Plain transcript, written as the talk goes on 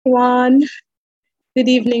everyone. Good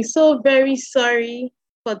evening. So very sorry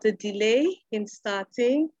for the delay in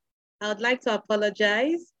starting. I would like to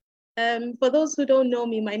apologize. For those who don't know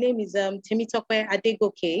me, my name is Temitope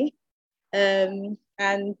Adegoke. And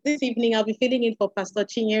this evening I'll be filling in for Pastor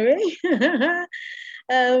Chinyere.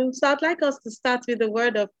 So I'd like us to start with a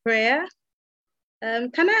word of prayer.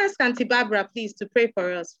 Can I ask Auntie Barbara, please, to pray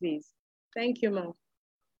for us, please? Thank you, Mom.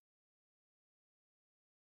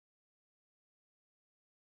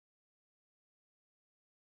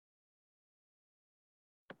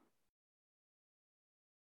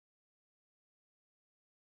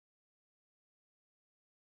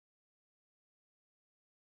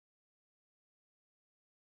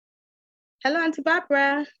 Hello, Auntie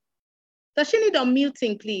Barbara. Does she need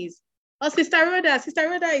unmuting, please? Oh, Sister Rhoda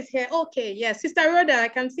is here. Okay, yes, Sister Rhoda, I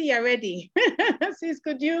can see you're ready. Sis,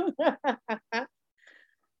 could you?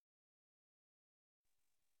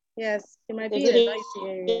 Yes, she might be in a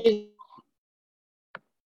noisy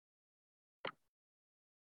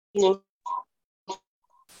area.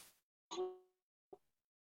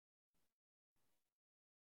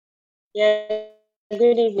 Yeah,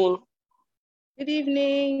 good evening. Good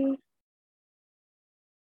evening.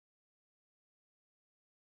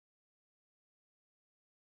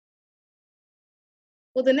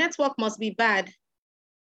 Well, the network must be bad.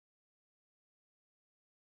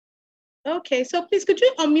 Okay, so please, could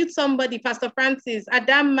you unmute somebody, Pastor Francis,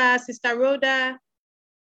 Adama, Sister Rhoda,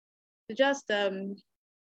 to just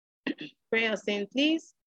pray us in,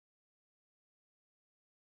 please?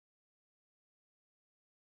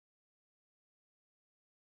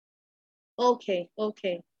 Okay.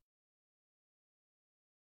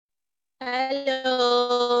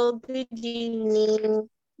 Hello, good evening.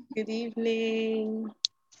 Good evening.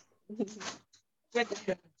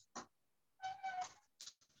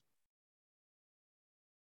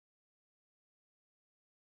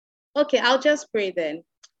 Okay, I'll just pray then.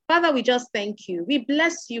 Father, we just thank you. We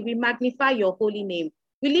bless you. We magnify your holy name.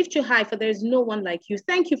 We lift you high, for there is no one like you.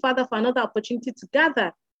 Thank you, Father, for another opportunity to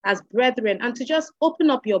gather as brethren and to just open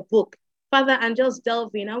up your book, Father, and just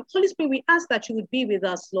delve in. And Holy Spirit, we ask that you would be with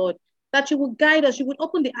us, Lord, that you would guide us, you would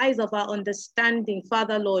open the eyes of our understanding,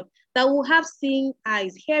 Father, Lord, that we'll have seeing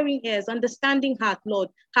eyes, hearing ears, understanding hearts,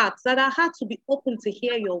 that our hearts will be open to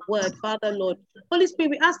hear your word, Father, Lord. Holy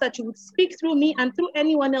Spirit, we ask that you would speak through me and through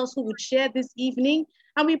anyone else who would share this evening.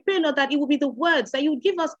 And we pray, Lord, that it will be the words that you would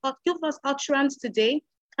give us utterance today.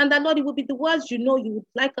 And that, Lord, it will be the words you know you would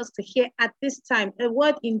like us to hear at this time, a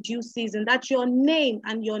word in due season, that your name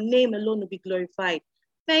and your name alone will be glorified.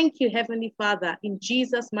 Thank you, Heavenly Father. In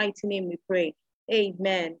Jesus' mighty name we pray.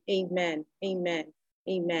 Amen, amen, amen,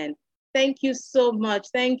 amen. Thank you so much.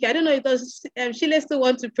 Thank you. I don't know if does Sheila still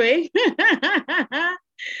want to pray?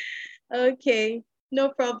 Okay, no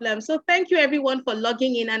problem. So thank you everyone for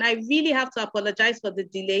logging in. And I really have to apologize for the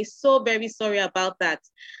delay. So very sorry about that.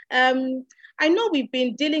 I know we've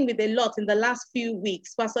been dealing with a lot in the last few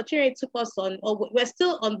weeks. Pastor Chire took us on, or we're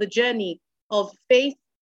still on the journey of faith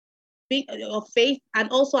and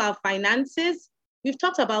also our finances. We've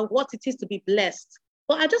talked about what it is to be blessed.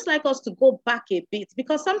 But I just like us to go back a bit,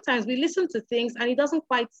 because sometimes we listen to things and it doesn't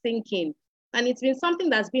quite sink in. And it's been something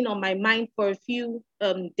that's been on my mind for a few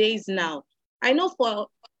days now. I know for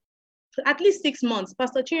at least 6 months,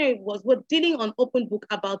 Pastor Chire we're dealing on open book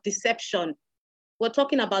about deception. We're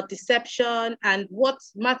talking about deception and what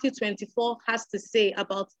Matthew 24 has to say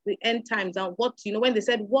about the end times, and what, when they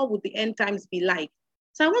said, what would the end times be like?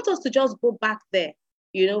 So I want us to just go back there,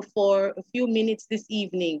 for a few minutes this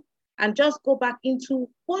evening, and just go back into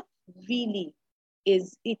what really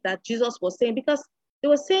is it that Jesus was saying, because they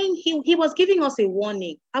were saying he was giving us a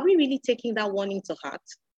warning. Are we really taking that warning to heart?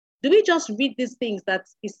 Do we just read these things that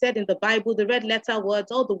is said in the Bible, the red letter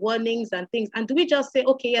words, all the warnings and things, and do we just say,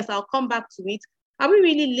 okay, yes, I'll come back to it? Are we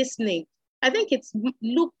really listening? I think it's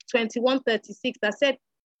Luke 21:36 that said,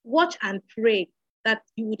 watch and pray that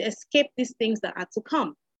you would escape these things that are to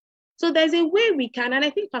come. So there's a way we can, and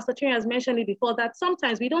I think Pastor Terry has mentioned it before, that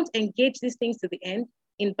sometimes we don't engage these things to the end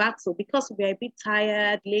in battle because we're a bit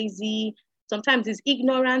tired, lazy, sometimes it's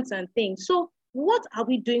ignorance and things. So what are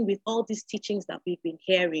we doing with all these teachings that we've been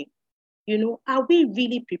hearing? Are we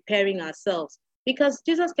really preparing ourselves? Because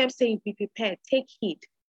Jesus kept saying, be prepared, take heed.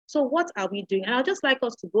 So what are we doing? And I'd just like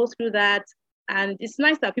us to go through that. And it's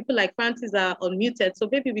nice that people like Francis are unmuted, so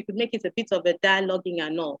maybe we could make it a bit of a dialoguing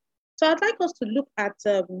and all. So I'd like us to look at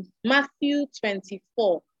Matthew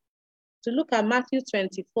 24.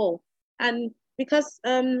 And because,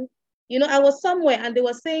 I was somewhere and they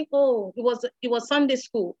were saying, oh, it was Sunday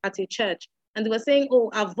school at a church. And they were saying, oh,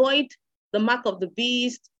 avoid the mark of the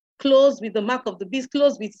beast, clothes with the mark of the beast,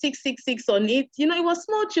 clothes with 666 on it. You know, it was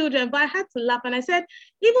small children, but I had to laugh. And I said,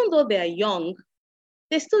 even though they are young,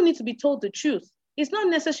 they still need to be told the truth. It's not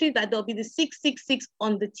necessary that there'll be the 666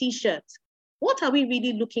 on the t-shirt. What are we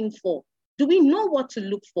really looking for? Do we know what to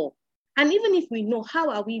look for? And even if we know,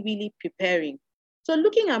 how are we really preparing? So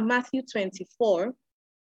looking at Matthew 24,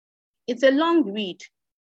 it's a long read.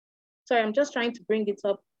 Sorry, I'm just trying to bring it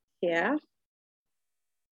up here.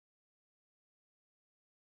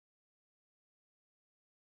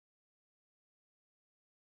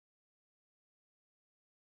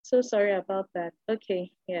 So sorry about that.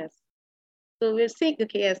 Okay, yes. So we're seeing,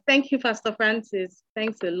 okay, yes. Thank you, Pastor Francis.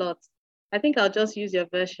 Thanks a lot. I think I'll just use your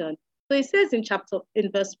version. So it says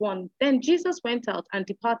in verse 1, then Jesus went out and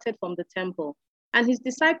departed from the temple, and his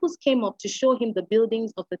disciples came up to show him the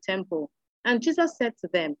buildings of the temple. And Jesus said to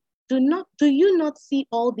them, do you not see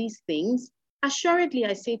all these things? Assuredly,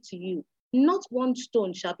 I say to you, not one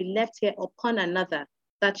stone shall be left here upon another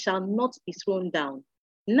that shall not be thrown down.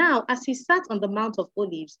 Now, as he sat on the Mount of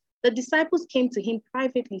Olives, the disciples came to him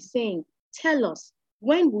privately, saying, tell us,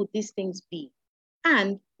 when will these things be?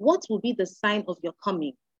 And what will be the sign of your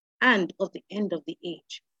coming and of the end of the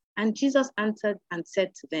age? And Jesus answered and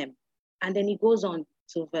said to them, and then he goes on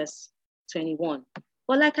to verse 21.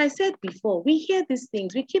 But like I said before, we hear these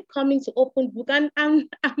things. We keep coming to open book, and I'm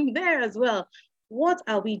there as well. What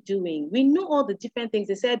are we doing? We know all the different things.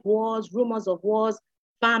 They said wars, rumors of wars,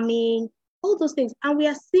 famine, all those things. And we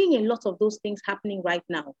are seeing a lot of those things happening right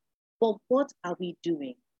now. But what are we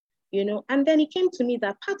doing? You know, and then it came to me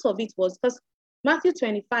that part of it was because Matthew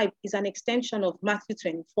 25 is an extension of Matthew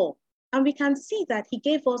 24. And we can see that he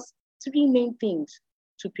gave us three main things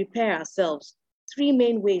to prepare ourselves, three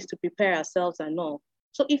main ways to prepare ourselves and all.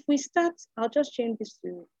 So if we start, I'll just change this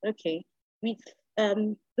to, okay, with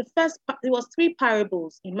the first, it was three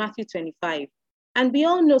parables in Matthew 25. And we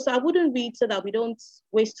all know, so I wouldn't read so that we don't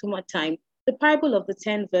waste too much time, the parable of the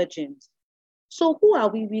 10 virgins. So who are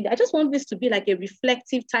we really? I just want this to be like a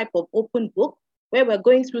reflective type of open book where we're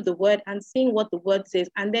going through the word and seeing what the word says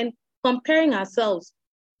and then comparing ourselves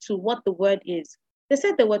to what the word is. They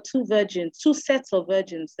said there were two virgins, two sets of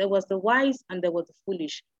virgins. There was the wise and there was the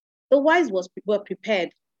foolish. The wise were prepared.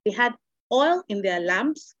 They had oil in their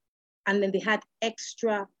lamps and then they had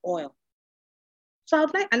extra oil. So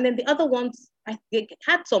I'd like, and then the other ones, they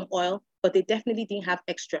had some oil, but they definitely didn't have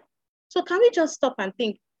extra. So can we just stop and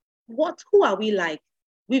think, who are we like?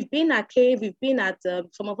 We've been at cave, we've been at,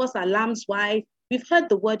 some of us are lamb's wife. We've heard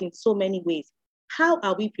the word in so many ways. How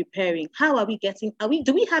are we preparing? How are we getting,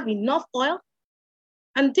 do we have enough oil?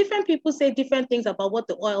 And different people say different things about what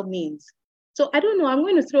the oil means. So I don't know, I'm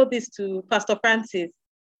going to throw this to Pastor Francis.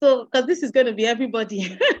 So, because this is going to be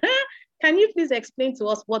everybody. Can you please explain to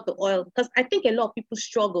us what the oil, because I think a lot of people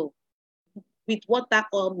struggle with what that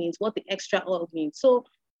oil means, what the extra oil means. So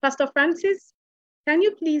Pastor Francis, can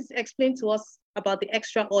you please explain to us about the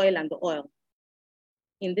extra oil and the oil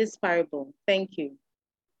in this parable? Thank you.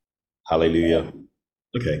 Hallelujah.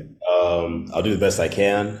 Okay, I'll do the best I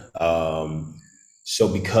can. So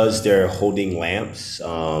because they're holding lamps,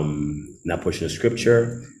 in that portion of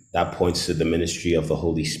scripture, that points to the ministry of the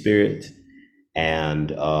Holy Spirit. And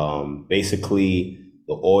basically,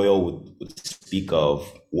 the oil would speak of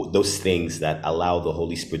those things that allow the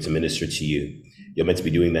Holy Spirit to minister to you. You're meant to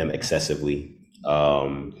be doing them excessively,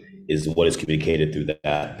 is what is communicated through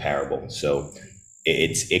that parable. So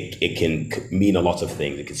it can mean a lot of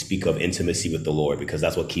things. It can speak of intimacy with the Lord, because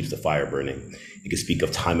that's what keeps the fire burning. It can speak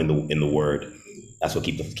of time in the Word. That's what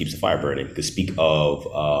keeps the fire burning. It can speak of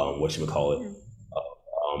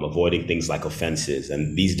avoiding things like offenses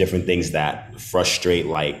and these different things that frustrate,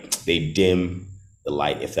 like they dim the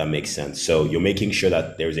light, if that makes sense. So you're making sure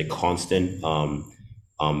that there's a constant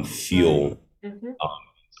fuel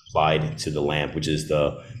applied to the lamp, which is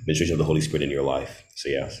the ministration of the Holy Spirit in your life. So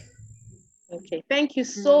yes. Okay, thank you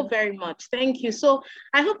so very much. Thank you. So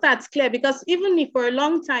I hope that's clear, because even if for a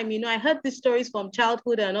long time, I heard these stories from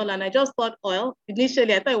childhood and all, and I just thought oil.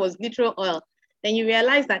 Initially, I thought it was literal oil. Then you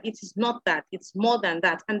realize that it is not that, it's more than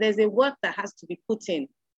that. And there's a work that has to be put in,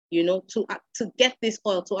 to get this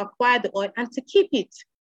oil, to acquire the oil and to keep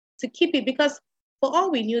it, because for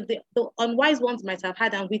all we knew, the unwise ones might have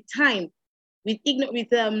had, and with time, with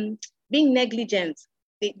being negligent,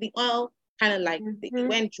 the oil kind of like it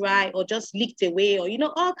went dry or just leaked away, or,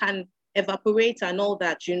 oil can evaporate and all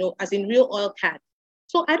that, as in real oil can.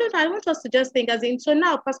 So I want us to just think so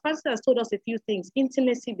now Pastor has told us a few things,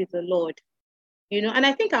 intimacy with the Lord. And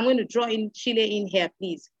I think I'm going to draw in Chile in here,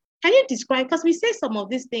 please. Can you describe, because we say some of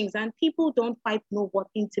these things and people don't quite know what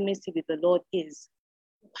intimacy with the Lord is.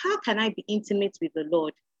 How can I be intimate with the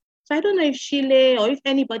Lord? So I don't know if Sheila or if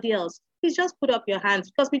anybody else, please just put up your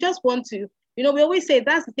hands, because we just want to, we always say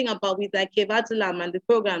that's the thing about with like Kevatulam and the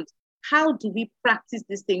programs. How do we practice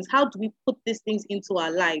these things? How do we put these things into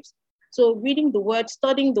our lives? So reading the word,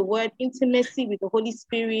 studying the word, intimacy with the Holy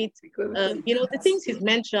Spirit, the things he's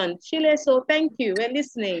mentioned. Sheila, so thank you. We're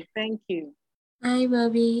listening. Thank you. Hi,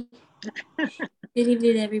 Bobby. Good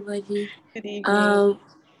evening, everybody. Good evening.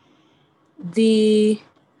 The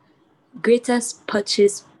greatest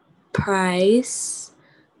purchase price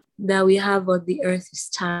that we have on the earth is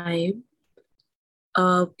time.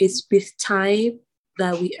 It's with time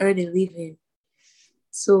that we earn a living.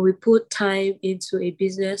 So we put time into a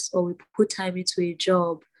business, or we put time into a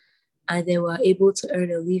job, and then we're able to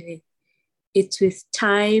earn a living. It's with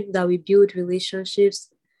time that we build relationships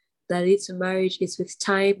that lead to marriage. It's with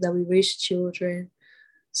time that we raise children.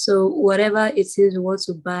 So whatever it is we want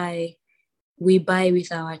to buy, we buy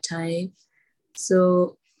with our time.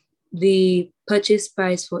 So the purchase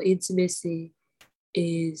price for intimacy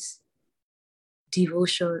is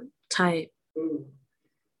devotion, time.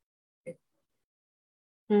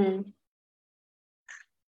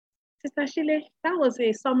 Sister Sheila, that was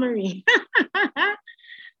a summary.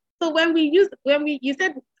 So you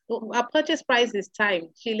said our purchase price is time,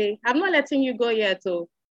 Sheila. I'm not letting you go yet. So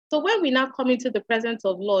when we now come into the presence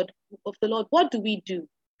of the Lord, what do we do?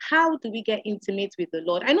 How do we get intimate with the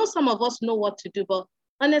Lord? I know some of us know what to do, but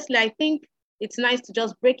honestly, I think it's nice to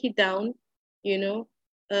just break it down,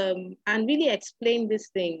 and really explain these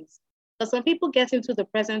things. Because some people get into the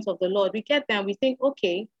presence of the Lord, we get there and we think,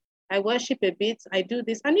 okay, I worship a bit, I do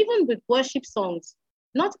this. And even with worship songs,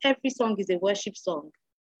 not every song is a worship song.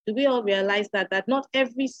 Do we all realize that not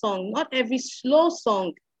every song, not every slow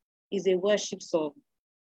song is a worship song?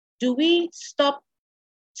 Do we stop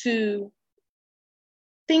to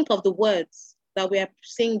think of the words that we are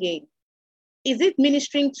singing? Is it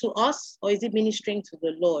ministering to us, or is it ministering to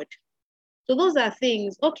the Lord? So those are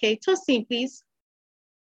things. Okay, Tosin, please.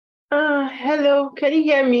 Hello, can you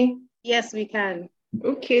hear me? Yes, we can.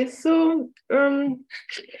 Okay, so I'm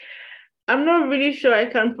not really sure I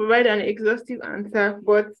can provide an exhaustive answer,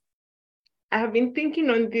 but I have been thinking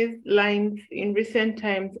on these lines in recent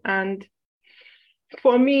times, and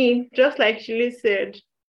for me, just like Shirley said,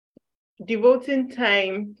 devoting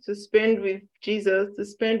time to spend with Jesus, to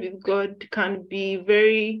spend with God, can be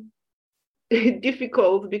very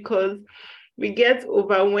difficult because we get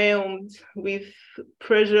overwhelmed with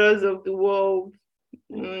pressures of the world,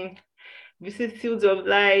 vicissitudes of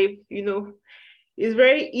life, it's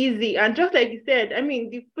very easy. And just like you said,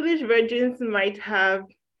 the foolish virgins might have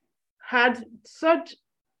had such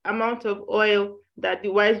amount of oil that the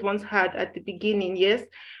wise ones had at the beginning, yes,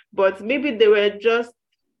 but maybe they were just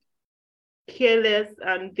careless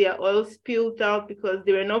and their oil spilled out because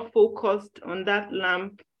they were not focused on that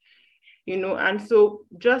lamp, and so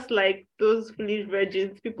just like those foolish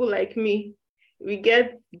virgins, people like me, we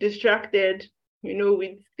get distracted,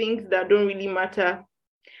 with things that don't really matter.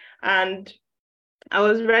 And I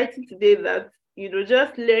was writing today that,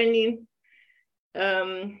 just learning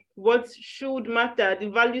what should matter, the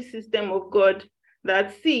value system of God,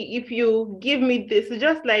 that see, if you give me this,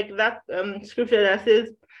 just like that scripture that says,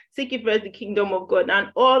 seek ye first the kingdom of God and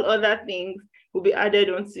all other things will be added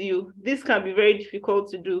unto you. This can be very difficult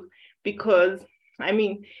to do because,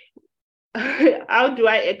 how do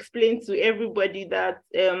I explain to everybody that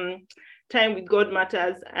time with God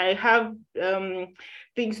matters? I have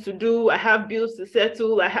things to do, I have bills to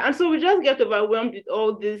settle, and so we just get overwhelmed with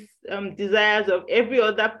all these desires of every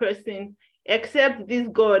other person except this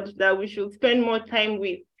God that we should spend more time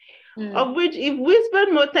with, of which if we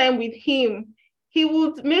spend more time with him, he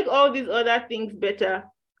would make all these other things better,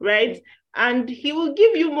 right? And he will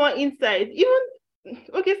give you more insight.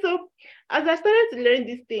 So as I started to learn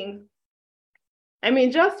these things,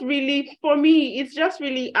 just really, for me, it's just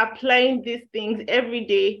really applying these things every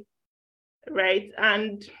day, right?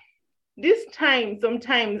 And this time,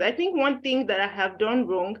 sometimes, I think one thing that I have done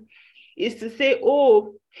wrong is to say,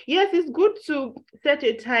 oh, yes, it's good to set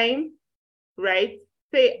a time, right?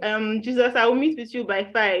 Say, Jesus, I will meet with you by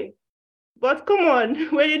 5. But come on,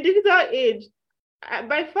 we're in a digital age.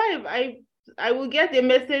 By 5, I will get a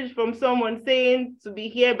message from someone saying to be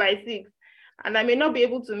here by 6, and I may not be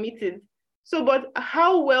able to meet it. So, but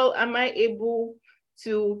how well am I able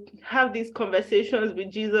to have these conversations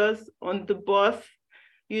with Jesus on the bus?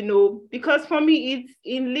 Because for me, it's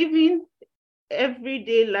in living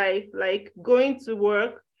everyday life, like going to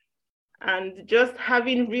work and just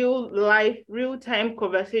having real life, real time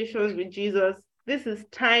conversations with Jesus. This is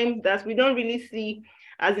time that we don't really see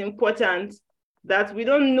as important, that we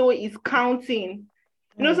don't know is counting.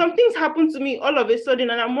 You know, some things happen to me all of a sudden,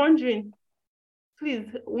 and I'm wondering, please,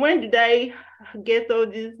 when did I get all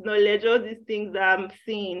this knowledge, all these things that I'm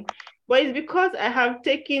seeing? But it's because I have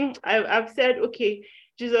I've said, okay,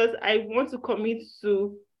 Jesus, I want to commit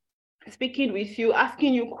to speaking with you,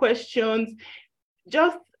 asking you questions,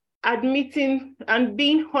 just admitting and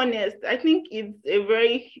being honest. I think it's a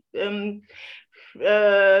very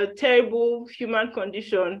terrible human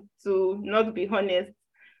condition to not be honest.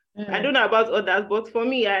 I don't know about others, but for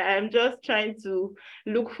me, I am just trying to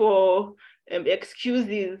look for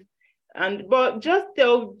excuses, but just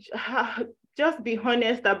be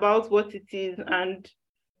honest about what it is, and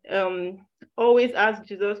always ask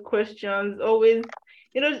Jesus questions, always,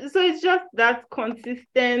 so it's just that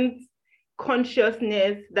consistent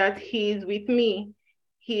consciousness that he's with me,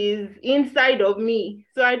 he's inside of me.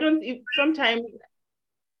 So sometimes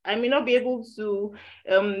I may not be able to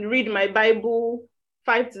read my Bible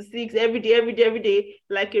 5 to 6 every day,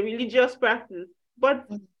 like a religious practice. But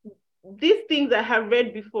these things I have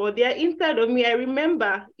read before, they are inside of me. I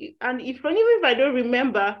remember. And even if I don't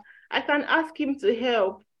remember, I can ask him to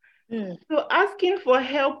help. So asking for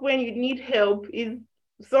help when you need help is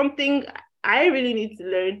something I really need to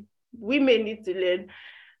learn. We may need to learn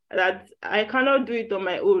that I cannot do it on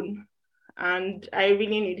my own. And I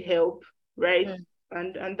really need help, right?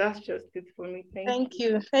 And that's just it for me. Thank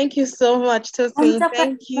you. Thank you so much, Tosin.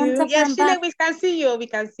 Thank you. Yes, Shile, we can see you. We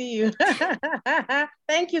can see you.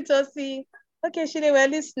 Thank you, Tosin. Okay, Shile, we're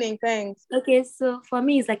listening. Thanks. Okay, so for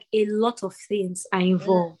me, it's like a lot of things are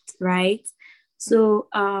involved, right? So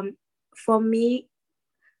for me,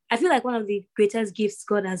 I feel like one of the greatest gifts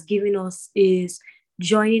God has given us is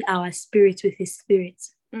joining our spirit with his spirit,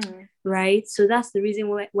 right? So that's the reason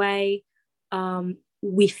why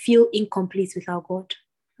we feel incomplete without God.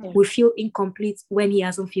 We feel incomplete when he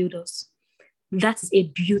hasn't filled us. That is a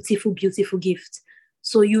beautiful, beautiful gift.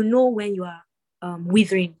 So you know when you are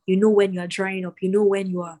withering, you know when you are drying up, you know when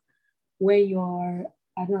you are I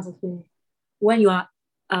don't know how to say, when you are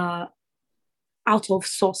out of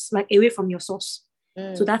source, like away from your source.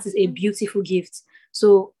 So that is a beautiful gift.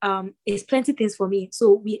 So it's plenty things for me.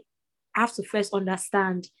 So we have to first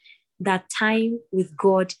understand that time with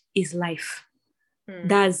God is life.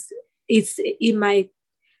 It's in my,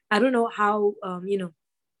 I don't know how how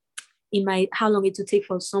long it will take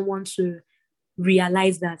for someone to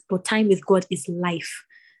realize that, but time with God is life.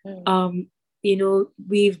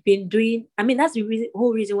 We've been doing, that's the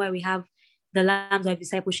whole reason why we have the Lambs Wife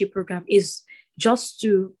Discipleship Program, is just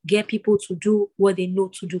to get people to do what they know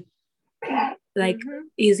to do. Like,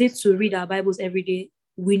 is it to read our Bibles every day?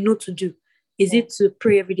 We know to do. Is it to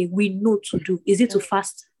pray every day? We know to do. Is it to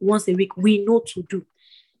fast once a week? We know to do.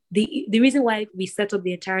 The reason why we set up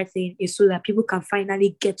the entire thing is so that people can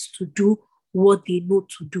finally get to do what they know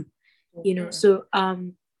to do.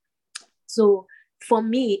 So for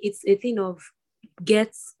me, it's a thing of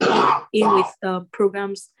get in with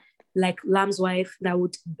programs like Lamb's Wife that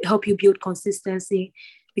would help you build consistency.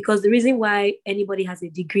 Because the reason why anybody has a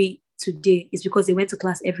degree today is because they went to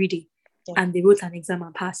class every day and they wrote an exam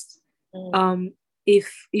and passed.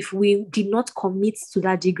 If we did not commit to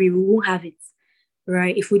that degree, we won't have it,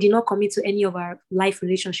 right? If we did not commit to any of our life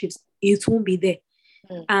relationships, it won't be there.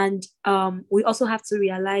 And we also have to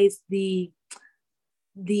realize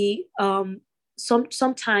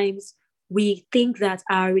sometimes we think that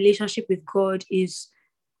our relationship with God is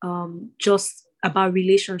just about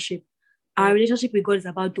relationship. Our relationship with God is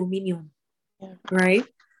about dominion, right?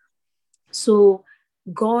 So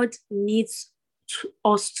God needs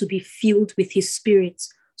us to be filled with his spirit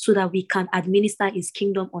so that we can administer his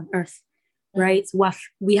kingdom on earth, right?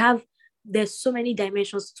 There's so many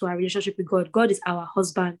dimensions to our relationship with God. God is our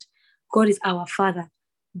husband. God is our father.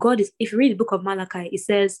 If you read the book of Malachi, it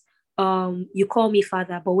says, you call me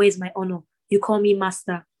father, but where's my honor? You call me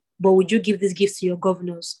master, but would you give these gifts to your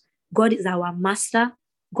governors? God is our master.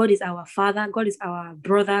 God is our father. God is our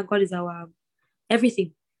brother. God is our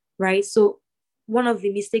everything, right? So one of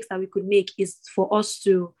the mistakes that we could make is for us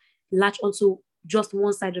to latch onto just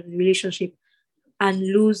one side of the relationship and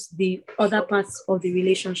lose the other parts of the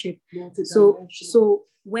relationship. So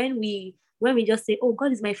when we just say, oh,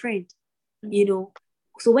 God is my friend,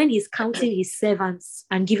 so when he's counting his servants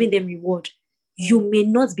and giving them reward, you may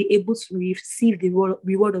not be able to receive the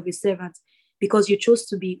reward of a servant because you chose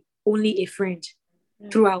to be only a friend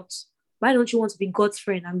throughout. Why don't you want to be God's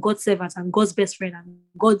friend and God's servant and God's best friend and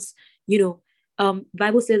God's,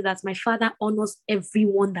 Bible says that my Father honors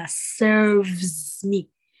everyone that serves me,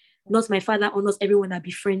 not my Father honors everyone that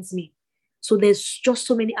befriends me. So there's just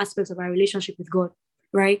so many aspects of our relationship with God,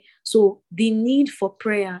 right? So the need for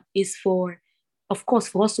prayer is of course,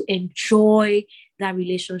 for us to enjoy that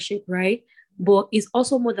relationship, right? But it's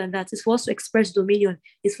also more than that. It's for us to express dominion.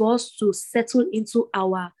 It's for us to settle into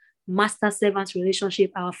our master-servant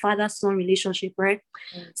relationship, our father-son relationship, right?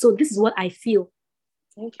 So this is what I feel.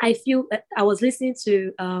 I feel I was listening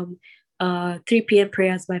to 3 p.m.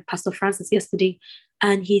 prayers by Pastor Francis yesterday,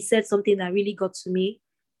 and he said something that really got to me.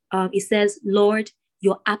 He says, Lord,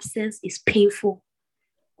 your absence is painful.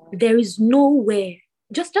 There is nowhere.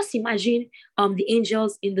 Just imagine the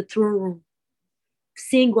angels in the throne room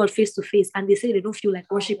seeing God face to face, and they say they don't feel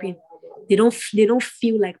like worshiping. They don't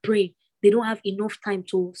feel like praying. They don't have enough time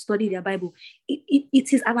to study their Bible.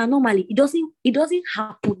 It is an anomaly. It doesn't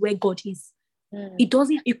happen where God is. It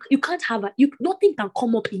doesn't. You can't have nothing can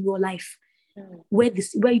come up in your life where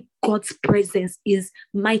God's presence is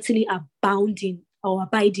mightily abounding or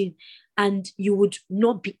abiding, and you would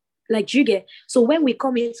not be like you get. So when we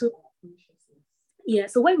come into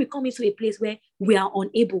a place where we are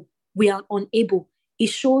unable, it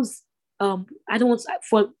shows. I don't want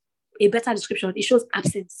for a better description. It shows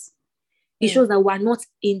absence. It shows that we're not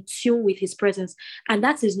in tune with His presence, and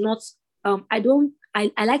that is not.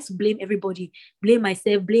 I like to blame everybody, blame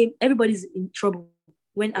myself, blame everybody's in trouble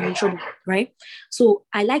when I'm in trouble, right? So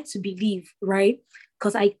I like to believe, right?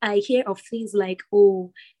 Because I hear of things like,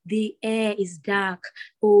 oh, the air is dark,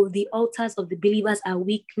 oh, the altars of the believers are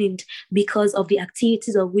weakened because of the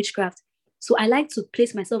activities of witchcraft. So I like to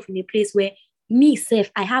place myself in a place where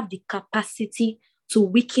I have the capacity to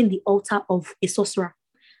weaken the altar of a sorcerer.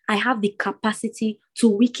 I have the capacity to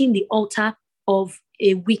weaken the altar of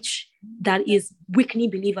a witch that is weakening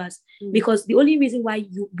believers. Because the only reason why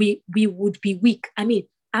we would be weak, I mean,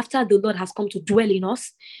 after the Lord has come to dwell in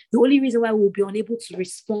us, the only reason why we'll be unable to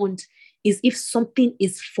respond is if something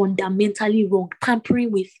is fundamentally wrong,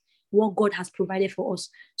 tampering with what God has provided for us.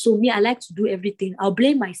 So I like to do everything. I'll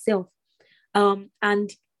blame myself. And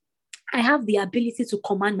I have the ability to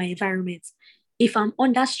command my environment. If I'm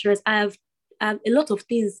under stress, I have a lot of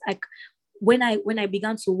things. Like when I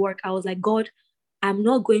began to work, I was like, God, I'm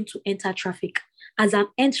not going to enter traffic. As I'm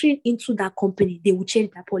entering into that company, they will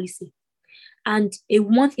change their policy. And a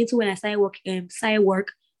month into when I started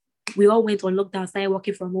work, we all went on lockdown, started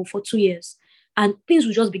working from home for 2 years. And things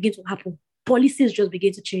will just begin to happen. Policies just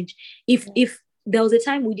begin to change. If there was a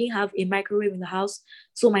time we didn't have a microwave in the house,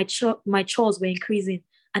 so my chores were increasing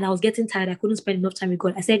and I was getting tired. I couldn't spend enough time with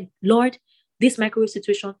God. I said, Lord, this microwave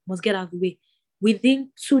situation must get out of the way.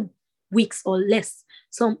 Within 2 weeks or less,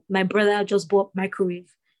 my brother just bought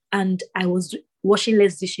microwave and I was washing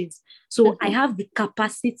less dishes. So I have the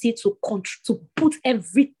capacity to put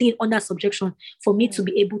everything under subjection for me to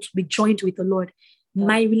be able to be joined with the Lord.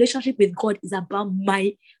 My relationship with God is about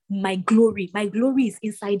my glory. My glory is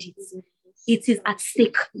inside it. It is at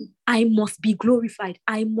stake. I must be glorified.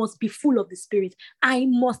 I must be full of the Spirit. I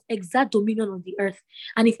must exert dominion on the earth.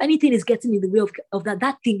 And if anything is getting in the way of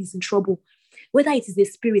that thing is in trouble. Whether it is the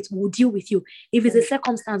spirit, we'll deal with you. If it's a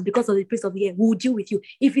circumstance because of the prince of the air, we'll deal with you.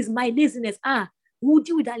 If it's my laziness, we'll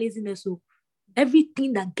deal with that laziness. So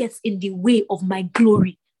everything that gets in the way of my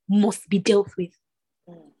glory must be dealt with.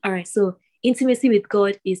 All right. So intimacy with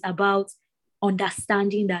God is about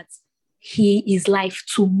understanding that He is life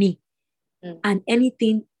to me. And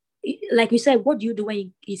anything, like you said, what do you do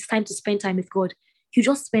when it's time to spend time with God? You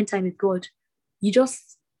just spend time with God. You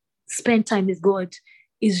just spend time with God.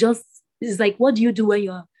 It's like, what do you do when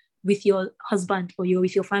you're with your husband or you're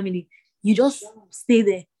with your family? You just stay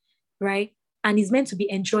there, right? And it's meant to be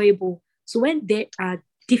enjoyable. So when there are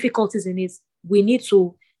difficulties in it, we need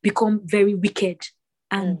to become very wicked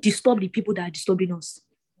and disturb the people that are disturbing us.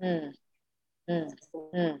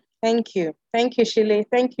 Thank you. Thank you, Shile.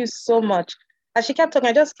 Thank you so much. As she kept talking,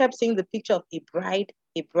 I just kept seeing the picture of a bride,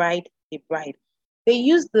 a bride, a bride. They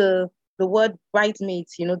use the word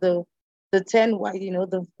bridesmaids, the 10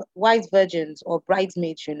 the wise virgins or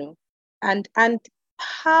bridesmaids, and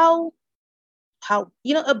how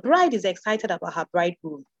a bride is excited about her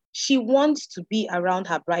bridegroom. She wants to be around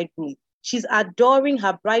her bridegroom. She's adoring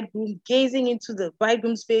her bridegroom, gazing into the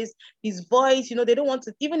bridegroom's face, his voice. They don't want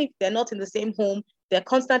to, even if they're not in the same home, they're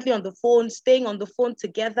constantly on the phone, staying on the phone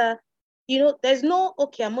together. There's no,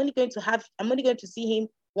 okay, I'm only going to see him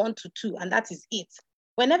 1 to 2, and that is it.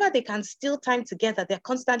 Whenever they can steal time together, they're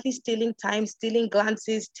constantly stealing time, stealing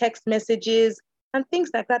glances, text messages, and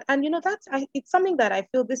things like that. And it's something that I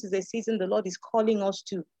feel this is a season the Lord is calling us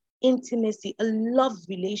to: intimacy, a love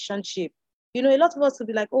relationship. A lot of us will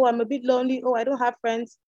be like, oh, I'm a bit lonely. Oh, I don't have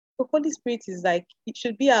friends. The Holy Spirit is like, it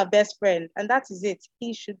should be our best friend. And that is it.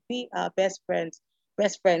 He should be our best friend.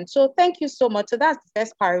 So thank you so much. So that's the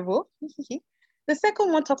first parable. The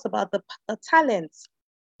second one talks about the talents.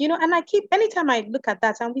 And anytime I look at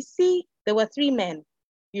that and we see there were 3 men,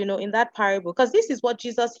 in that parable, because this is what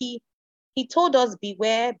Jesus, he told us,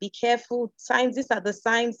 beware, be careful, signs, these are the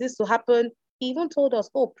signs, this will happen. He even told us,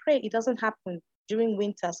 oh, pray it doesn't happen during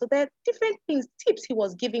winter. So there are different things, tips he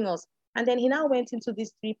was giving us. And then he now went into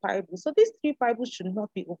these 3 parables. So these 3 parables should not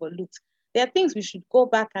be overlooked. There are things we should go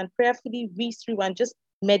back and prayerfully read through and just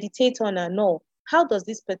meditate on and know, how does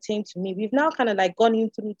this pertain to me? We've now kind of like gone in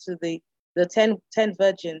through to the 10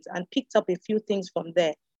 virgins and picked up a few things from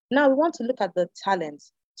there. Now we want to look at the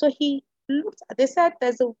talents. So they said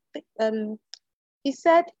he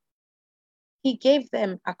said he gave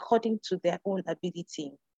them according to their own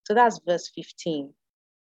ability. So that's verse 15.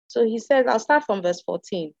 So he says, I'll start from verse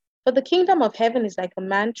 14. For the kingdom of heaven is like a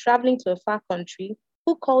man traveling to a far country,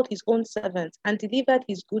 who called his own servants and delivered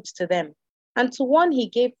his goods to them. And to one he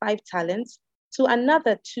gave 5 talents, to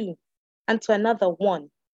another 2, and to another 1,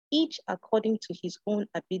 each according to his own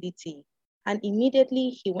ability. And immediately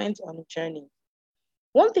he went on a journey.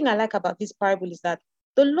 One thing I like about this parable is that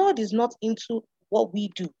the Lord is not into what we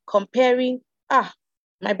do, comparing,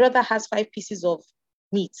 my brother has 5 pieces of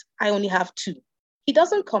meat, I only have 2. He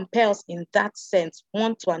doesn't compare us in that sense,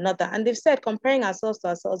 one to another. And they've said comparing ourselves to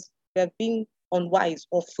ourselves, we're being unwise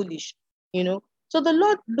or foolish, So the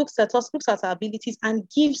Lord looks at us, looks at our abilities and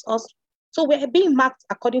gives us, so we're being marked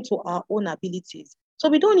according to our own abilities. So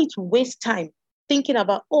we don't need to waste time thinking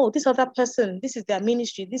about, oh, this other person, this is their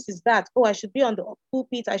ministry, this is that. Oh, I should be on the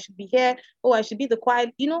pulpit, I should be here. Oh, I should be the choir.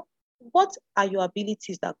 What are your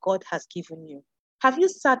abilities that God has given you? Have you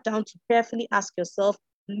sat down to prayerfully ask yourself,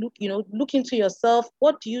 look into yourself,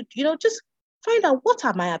 what do you, just find out, what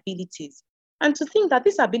are my abilities? And to think that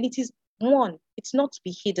these abilities, one, it's not to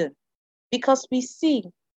be hidden, because we see,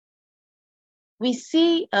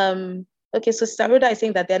 okay, so Sister Rhoda is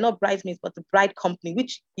saying that they're not bridesmaids, but the bride company,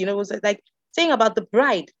 which, was like saying about the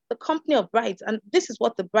bride, the company of brides. And this is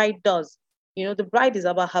what the bride does. The bride is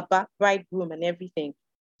about her bridegroom and everything.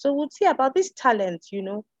 So we'll see about this talent,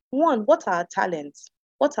 one, what are our talents?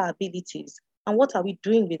 What are our abilities? And what are we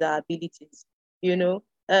doing with our abilities?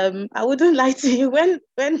 I wouldn't lie to you, when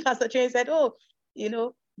Pastor Train said, oh,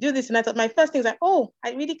 do this, and I thought, my first thing is like, oh,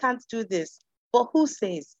 I really can't do this. But who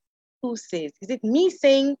says? Who says? Is it me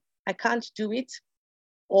saying I can't do it?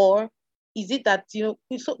 Or is it that, so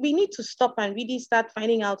we need to stop and really start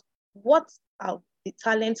finding out what are the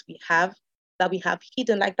talents we have that we have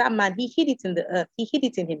hidden. Like that man, he hid it in the earth. He hid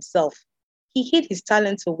it in himself. He hid his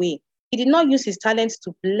talents away. He did not use his talents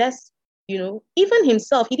to bless, even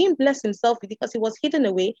himself. He didn't bless himself because he was hidden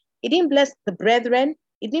away. He didn't bless the brethren.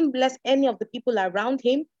 He didn't bless any of the people around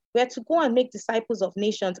him. We are to go and make disciples of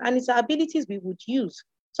nations. And it's our abilities we would use.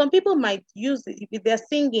 Some people might use it if they're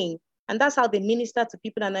singing, and that's how they minister to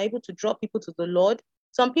people and are able to draw people to the Lord.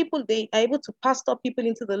 Some people, they are able to pastor people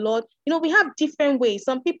into the Lord. We have different ways.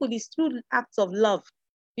 Some people, it's through acts of love,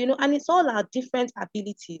 and it's all our different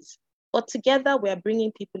abilities. But together, we are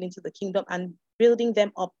bringing people into the kingdom and building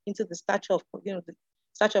them up into the stature of, the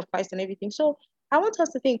stature of Christ and everything. So I want us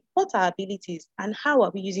to think, what are our abilities and how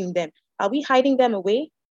are we using them? Are we hiding them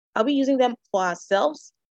away? Are we using them for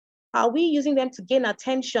ourselves? Are we using them to gain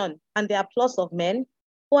attention and the applause of men?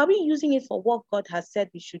 Or are we using it for what God has said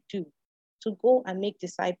we should do, to go and make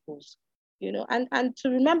disciples? And to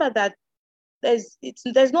remember that there's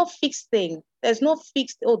no fixed thing. There's no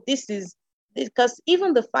fixed, oh, this is, because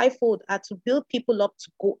even the fivefold are to build people up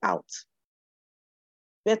to go out.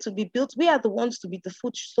 We're to be built. We are the ones to be the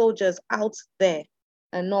foot soldiers out there.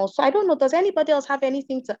 And all. So I don't know, does anybody else have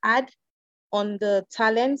anything to add on the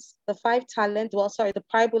talents, the 5 talents? Well, sorry, the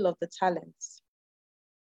parable of the talents.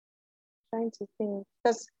 Trying to think,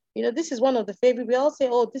 because this is one of the favorite. We all say,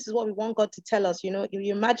 oh, this is what we want God to tell us. You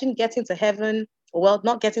imagine getting to heaven, or well,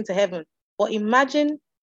 not getting to heaven, but imagine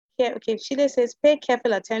here. Okay, Sheila says, pay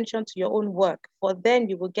careful attention to your own work, for then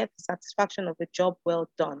you will get the satisfaction of a job well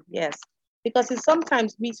done. Yes, because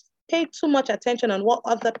sometimes we pay too much attention on what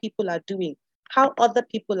other people are doing, how other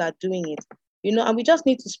people are doing it, and we just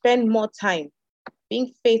need to spend more time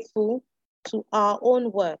being faithful to our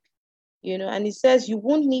own work. And it says you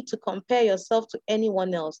won't need to compare yourself to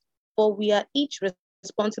anyone else, for we are each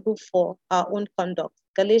responsible for our own conduct.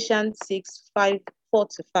 Galatians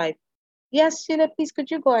 6:4-5. Yes, Sheila, please,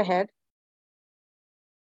 could you go ahead?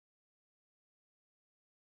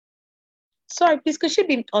 Sorry, please, could she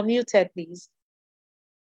be unmuted, please?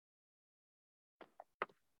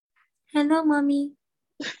 Hello, Mommy.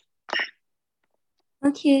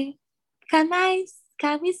 Okay. Can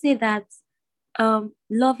we say that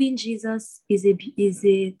loving Jesus is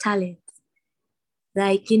a talent?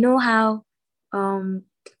 Like, how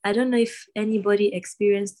I don't know if anybody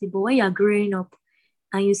experienced it, but when you're growing up,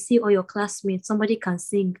 and you see all your classmates, somebody can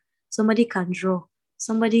sing, somebody can draw,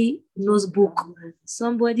 somebody knows book,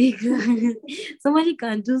 somebody somebody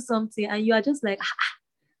can do something, and you are just like,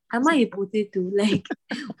 am I a potato? Like,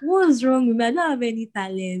 what's wrong with me? I don't have any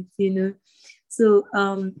talent, So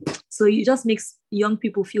it just makes young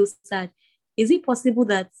people feel sad. Is it possible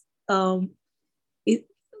that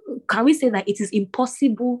can we say that it is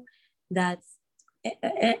impossible that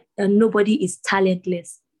nobody is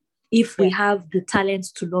talentless if we have the talent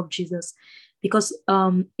to love Jesus? Because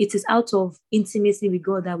it is out of intimacy with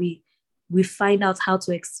God that we find out how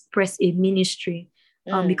to express a ministry.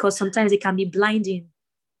 Because sometimes it can be blinding,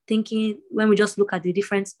 thinking when we just look at the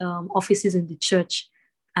different offices in the church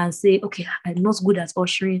and say, okay, I'm not good at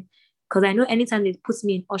ushering, because I know anytime they put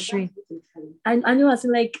me in ushering, I know as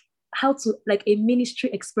in like how to, like a ministry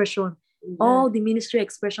expression, all the ministry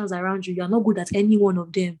expressions around you, you're not good at any one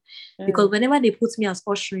of them. Because whenever they put me as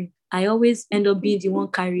ushering, I always end up being the one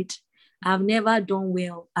carried. I've never done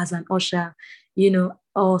well as an usher,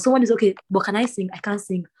 or someone is, okay, but can I sing? I can't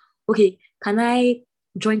sing. Okay, can I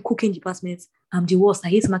join cooking department? I'm the worst. I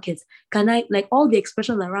hate markets. Can I, like, all the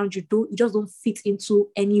expressions around you just don't fit into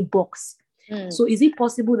any box. So is it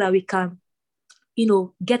possible that we can,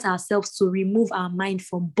 get ourselves to remove our mind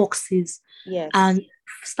from boxes and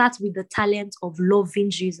start with the talent of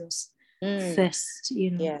loving Jesus first,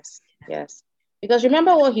 Yes. Because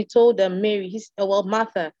remember what he told Mary,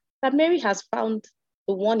 Martha, that Mary has found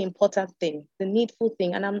the one important thing, the needful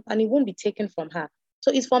thing, and it won't be taken from her.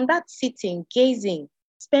 So it's from that sitting, gazing,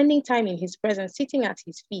 spending time in his presence, sitting at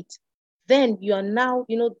his feet. Then you are now,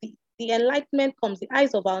 the enlightenment comes, the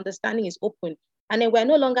eyes of our understanding is open. And then we're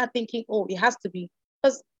no longer thinking, oh, it has to be,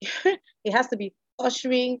 because it has to be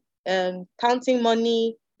ushering, counting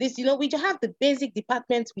money, this, we just have the basic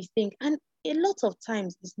departments we think. And a lot of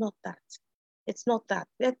times it's not that. It's not that.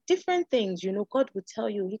 There are different things, God will tell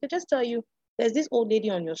you. He could just tell you, there's this old lady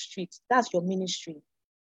on your street. That's your ministry.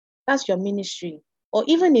 That's your ministry. Or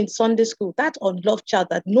even in Sunday school, that unloved child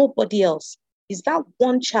that nobody else is, that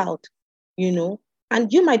one child,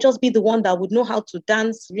 and you might just be the one that would know how to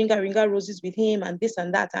dance Ringa Ringa Roses with him and this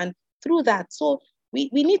and that. And through that, so we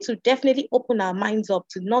need to definitely open our minds up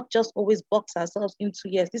to not just always box ourselves into,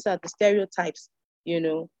 yes, these are the stereotypes,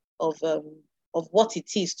 of what it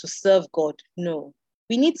is to serve God. No,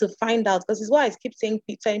 we need to find out, because it's why I keep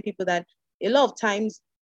telling people that a lot of times,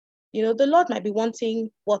 the Lord might be wanting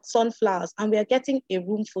sunflowers, and we are getting a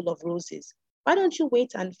room full of roses. Why don't you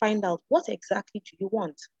wait and find out, what exactly do you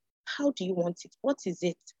want? How do you want it? What is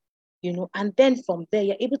it? And then from there,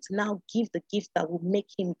 you're able to now give the gift that will make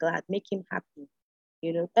him glad, make him happy.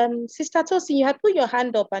 Sister Tosin, you had put your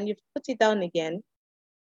hand up and you've put it down again.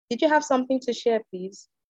 Did you have something to share, please?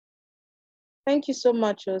 Thank you so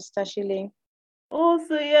much, Stashile.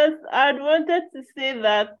 Also, yes, I'd wanted to say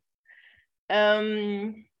that,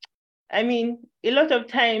 a lot of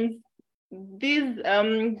times these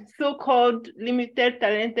so-called limited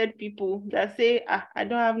talented people that say, I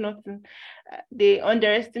don't have nothing, they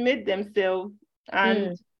underestimate themselves.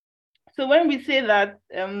 And so when we say that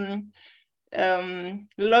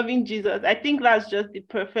loving Jesus, I think that's just the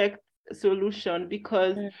perfect solution,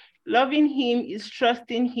 because loving him is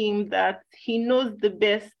trusting him that he knows the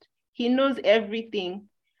best, he knows everything.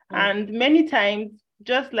 And many times,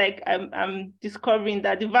 just like I'm discovering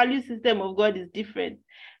that the value system of God is different.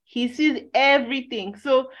 He sees everything.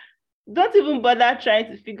 So don't even bother trying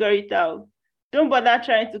to figure it out. Don't bother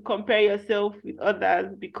trying to compare yourself with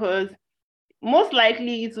others, because most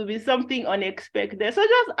likely it will be something unexpected. So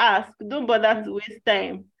just ask. Don't bother to waste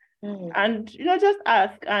time. And, just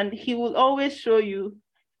ask, and he will always show you.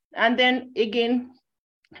 And then again,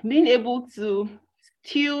 being able to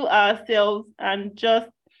still ourselves and just,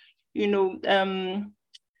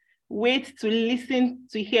 wait to listen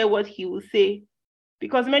to hear what he will say.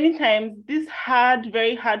 Because many times these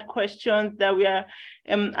very hard questions that we are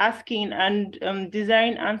asking and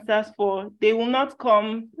desiring answers for, they will not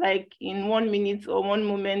come like in 1 minute or 1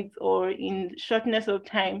 moment or in shortness of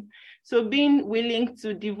time. So being willing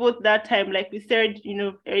to devote that time, like we said,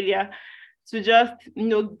 earlier, to just,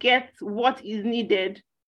 get what is needed.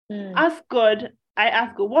 Ask God. I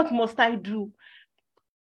ask God, what must I do?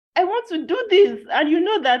 I want to do this,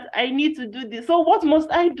 and that I need to do this. So what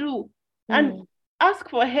must I do? And ask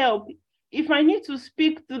for help. If I need to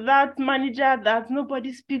speak to that manager that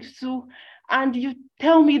nobody speaks to, and you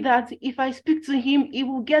tell me that if I speak to him, he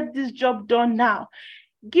will get this job done now,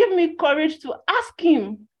 give me courage to ask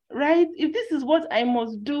him, right? If this is what I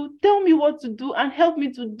must do, tell me what to do and help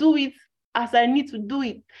me to do it as I need to do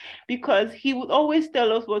it, because he will always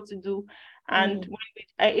tell us what to do. And when we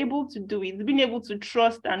are able to do it, being able to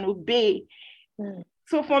trust and obey.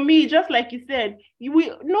 So for me, just like you said,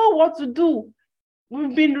 we know what to do.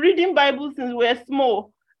 We've been reading Bible since we're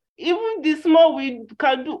small. Even the small we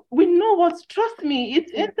can do, we know what, trust me,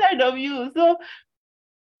 it's inside of you. So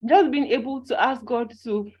just being able to ask God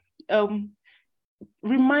to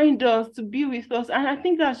remind us, to be with us. And I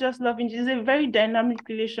think that's just loving. It's a very dynamic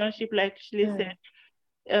relationship, like Shirley said.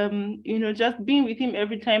 Just being with him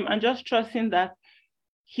every time and just trusting that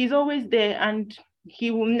he's always there and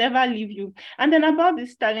he will never leave you. And then about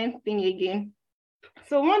this talent thing again.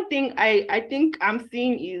 So one thing I think I'm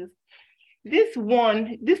seeing is I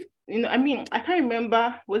can't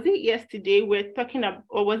remember, was it yesterday we're talking about,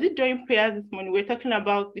 or was it during prayers this morning, we're talking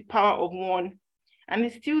about the power of one. And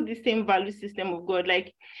it's still the same value system of God.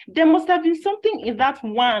 Like, there must have been something in that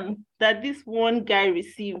one that this one guy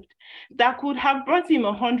received that could have brought him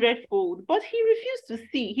 100-fold, but he refused to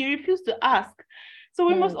see, he refused to ask. So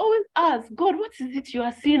we must always ask, God, what is it you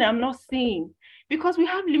are seeing I'm not seeing? Because we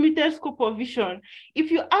have limited scope of vision.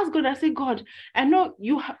 If you ask God and say, God, I know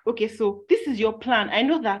you have, okay, so this is your plan. I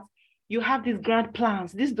know that you have these grand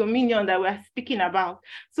plans, this dominion that we're speaking about.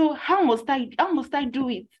 So how must I do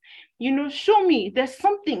it? Show me there's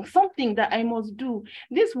something that I must do.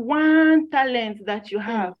 This one talent that you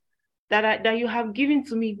have, that you have given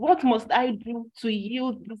to me, what must I do to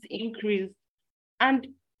yield this increase? And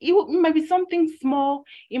it might be something small,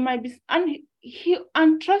 it might be, and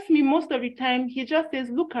trust me, most of the time, he just says,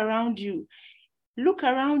 look around you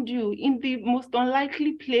in the most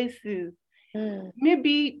unlikely places.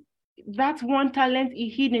 Maybe that one talent he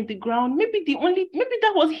hid in the ground, maybe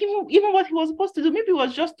that was him, even what he was supposed to do, maybe it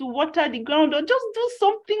was just to water the ground or just do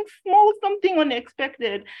something small, something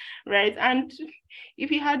unexpected, right? And if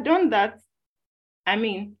he had done that, I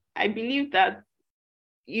believe that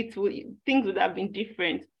things would have been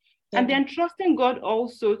different. And then trusting God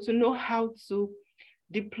also to know how to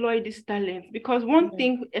deploy these talents, because one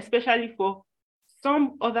thing, especially for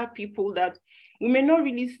some other people that we may not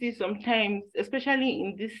really see sometimes, especially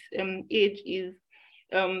in this age, is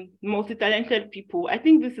multi-talented people. I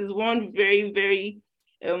think this is one very, very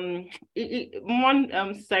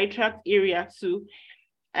sidetracked area too.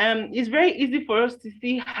 It's very easy for us to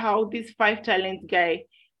see how this 5-talent guy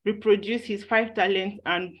reproduce his 5 talents,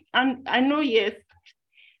 and I know, yes,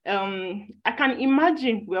 I can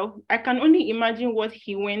only imagine what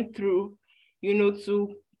he went through,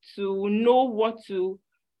 to know what to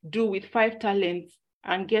do with 5 talents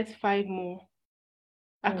and get 5 more.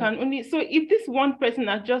 So if this one person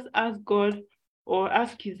has just asked God or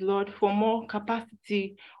asked his Lord for more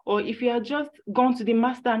capacity, or if he had just gone to the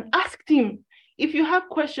master and asked him, if you have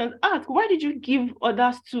questions, ask, why did you give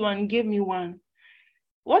others 2 and gave me 1?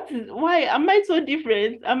 Why am I so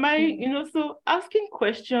different? So asking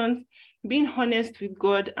questions, being honest with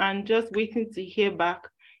God, and just waiting to hear back,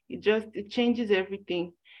 it changes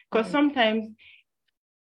everything. Because sometimes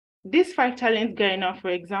this 5-talent guy now,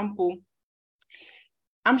 for example,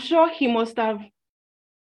 I'm sure he must have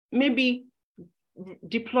maybe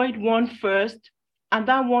deployed 1 first, and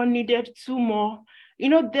that one needed 2 more.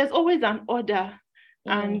 There's always an order.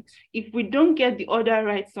 And if we don't get the order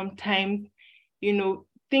right sometimes,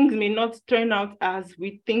 things may not turn out as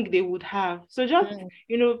we think they would have. So just,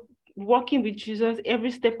 walking with Jesus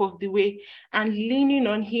every step of the way and leaning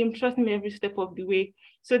on him, trusting him every step of the way.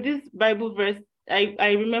 So this Bible verse,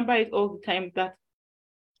 I remember it all the time, that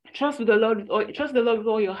trust the Lord with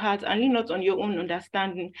all your heart and lean not on your own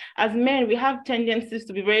understanding. As men, we have tendencies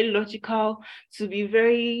to be very logical, to be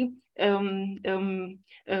very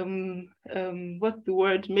what's the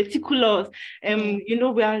word, meticulous.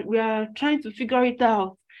 We are trying to figure it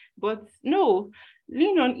out, but no,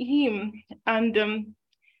 lean on him, and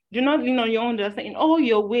do not lean on your own understanding. In all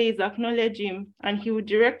your ways acknowledge him, and he will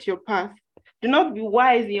direct your path. Do not be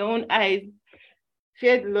wise in your own eyes.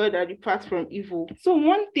 Fear the Lord and depart from evil. So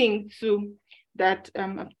one thing too that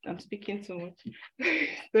I'm speaking too much.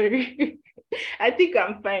 Sorry. I think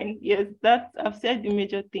I'm fine. Yes, I've said the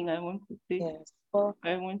major thing I want to say. Yes.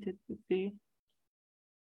 I wanted to say.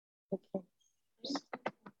 Okay.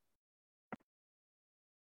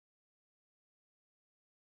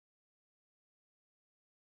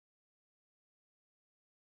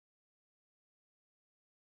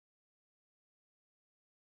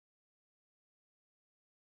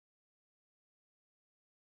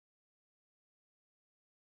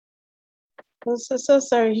 Oh, so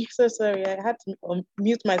sorry, so sorry. I had to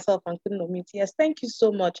mute myself and couldn't unmute. Yes, thank you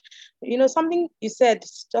so much. Something you said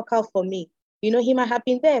stuck out for me. He might have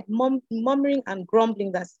been there murmuring and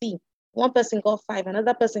grumbling that, see, one person got 5,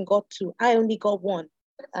 another person got 2. I only got 1.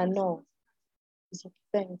 And no,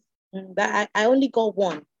 thanks. That I only got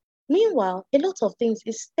 1. Meanwhile, a lot of things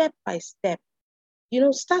is step by step.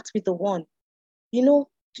 Start with the one, do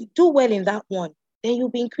well in that one. Then you'll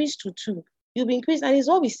be increased to two. You'll be increased. And it's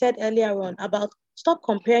what we said earlier on about stop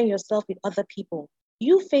comparing yourself with other people.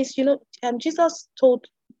 You face, Jesus told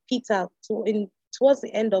Peter towards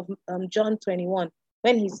the end of John 21,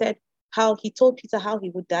 when he said how he told Peter how he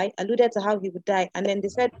would die, alluded to how he would die. And then they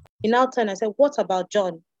said, he now turned and said, what about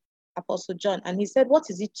John, Apostle John? And he said, what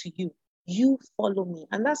is it to you? You follow me.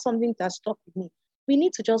 And that's something that stuck with me. We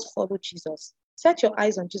need to just follow Jesus. Set your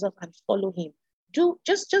eyes on Jesus and follow him.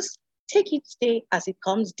 Just take each day as it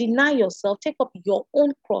comes. Deny yourself. Take up your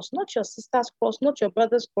own cross, not your sister's cross, not your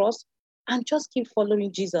brother's cross, and just keep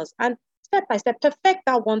following Jesus. And step by step, perfect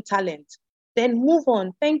that one talent. Then move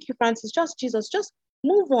on. Thank you, Francis. Just Jesus. Just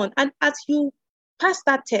move on. And as you pass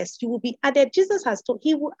that test, you will be added. Jesus has told,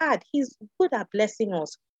 he will add. He's good at blessing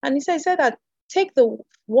us. And he said that take the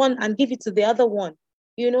one and give it to the other one.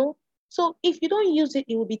 So if you don't use it,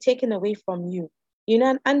 it will be taken away from you.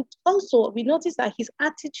 And also we notice that his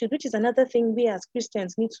attitude, which is another thing we as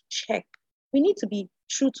Christians need to check. We need to be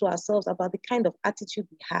true to ourselves about the kind of attitude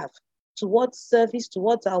we have towards service,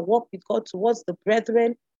 towards our walk with God, towards the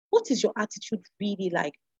brethren. What is your attitude really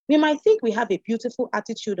like? We might think we have a beautiful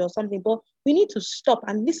attitude or something, but we need to stop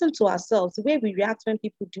and listen to ourselves, the way we react when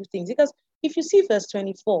people do things. Because if you see verse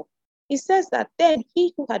 24, it says that then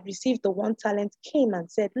he who had received the one talent came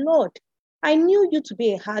and said, Lord, I knew you to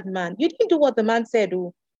be a hard man. You didn't do what the man said.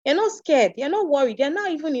 Oh, you're not scared. You're not worried. You're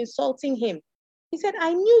not even insulting him. He said,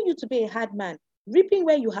 I knew you to be a hard man, reaping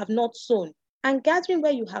where you have not sown and gathering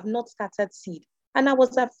where you have not scattered seed. And I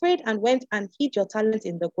was afraid and went and hid your talent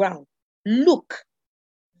in the ground. Look,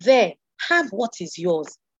 there, have what is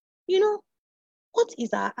yours. What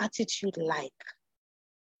is our attitude like?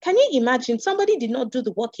 Can you imagine somebody did not do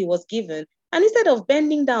the work he was given, and instead of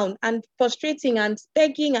bending down and prostrating and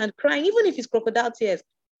begging and crying, even if it's crocodile tears,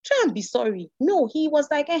 try and be sorry. No, he was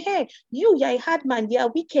like, hey, you're a hard man, you're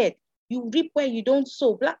wicked. You reap where you don't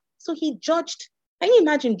sow. So he judged. Can you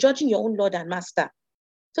imagine judging your own Lord and Master?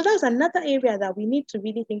 So that's another area that we need to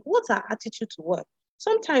really think, what's our attitude to work?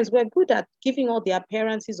 Sometimes we're good at giving all the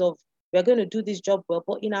appearances of we're going to do this job well,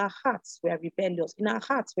 but in our hearts, we're rebellious. In our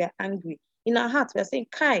hearts, we're angry. In our hearts, we're saying,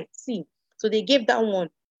 Kai, see. So they gave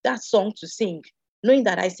that song to sing, knowing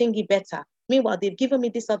that I sing it better. Meanwhile, they've given me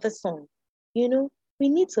this other song. We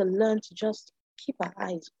need to learn to just keep our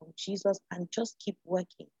eyes on Jesus and just keep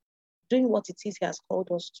working, doing what it is he has called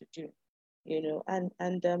us to do,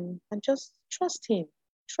 and just trust him.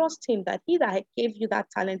 Trust him that he that gave you that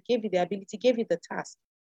talent, gave you the ability, gave you the task,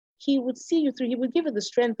 he would see you through. He would give you the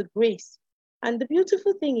strength, the grace. And the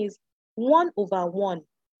beautiful thing is 1/1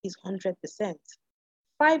 is 100%.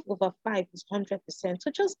 5/5 is 100%. So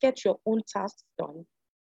just get your own tasks done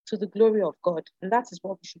to the glory of God. And that is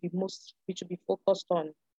what we should be focused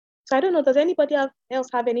on. So I don't know, does anybody else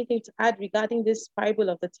have anything to add regarding this parable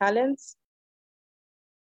of the talents?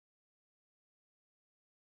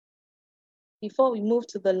 Before we move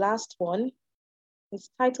to the last one,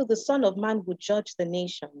 it's titled The Son of Man Will Judge the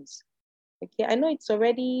Nations. Okay, I know it's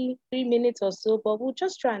already 3 minutes or so, but we'll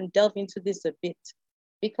just try and delve into this a bit.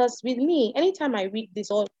 Because with me, anytime I read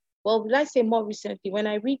this, or well, will I say more recently, when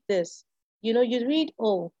I read this, you read,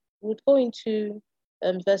 we'll go into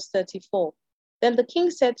verse 34. Then the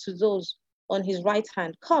king said to those on his right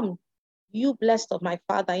hand, come, you blessed of my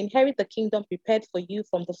father, inherit the kingdom prepared for you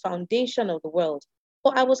from the foundation of the world.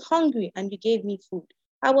 For I was hungry and you gave me food.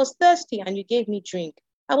 I was thirsty and you gave me drink.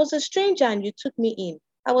 I was a stranger and you took me in.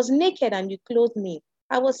 I was naked and you clothed me.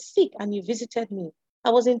 I was sick and you visited me. I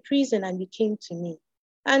was in prison and you came to me.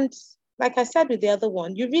 And like I said with the other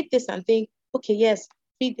one, you read this and think, okay, yes,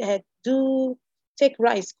 take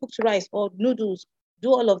rice, cooked rice or noodles, do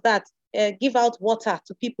all of that, give out water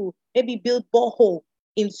to people, maybe build borehole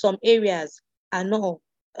in some areas and all.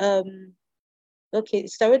 Okay,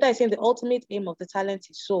 Sarada is saying the ultimate aim of the talent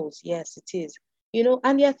is souls. Yes, it is.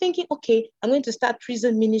 And you're thinking, okay, I'm going to start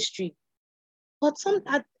prison ministry. But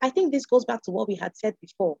I think this goes back to what we had said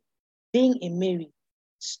before, being a Mary,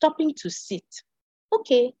 stopping to sit.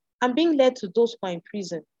 Okay, I'm being led to those who are in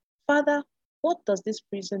prison. Father, what does this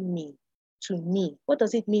prison mean to me? What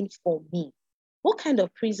does it mean for me? What kind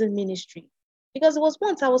of prison ministry? Because it was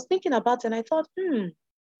once I was thinking about it and I thought,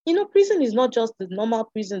 prison is not just the normal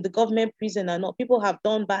prison, the government prison and all. People have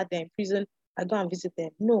done bad, they're in prison, I go and visit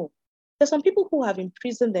them. No, there's some people who have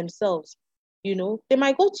imprisoned themselves. They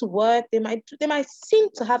might go to work, they might seem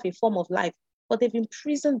to have a form of life, but they've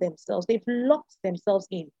imprisoned themselves, they've locked themselves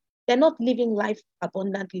in. They're not living life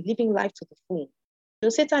abundantly, living life to the full.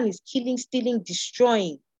 Satan is killing, stealing,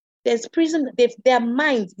 destroying. There's prison, their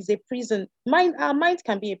mind is a prison. Our mind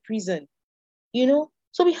can be a prison.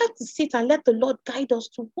 So we have to sit and let the Lord guide us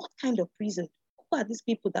to what kind of prison. Who are these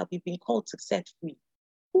people that we've been called to set free?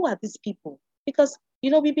 Who are these people? Because,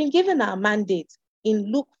 we've been given our mandate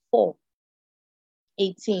in Luke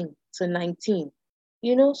 4:18-19.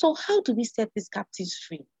 So how do we set these captives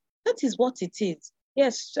free? That is what it is.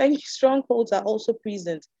 Yes, strongholds are also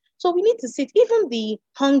prisons. So we need to sit, even the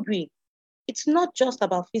hungry. It's not just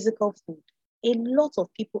about physical food. A lot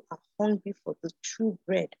of people are hungry for the true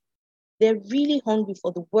bread. They're really hungry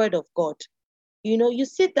for the word of God. You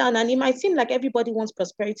sit down and it might seem like everybody wants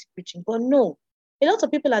prosperity preaching, but no. A lot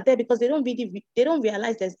of people are there because they don't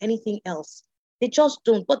realize there's anything else. They just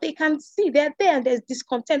don't, but they can see they're there and there's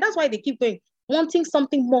discontent. That's why they keep going, wanting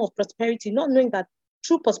something more of prosperity, not knowing that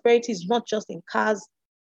true prosperity is not just in cars,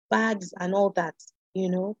 bags, and all that,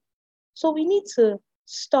 So we need to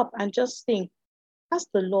stop and just think, ask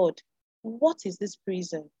the Lord, what is this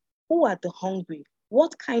prison? Who are the hungry?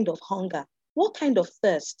 What kind of hunger? What kind of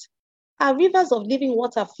thirst? Are rivers of living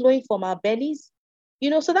water flowing from our bellies?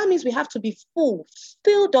 So that means we have to be full,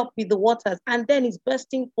 filled up with the waters, and then it's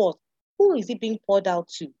bursting forth. Who is it being poured out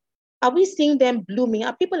to? Are we seeing them blooming?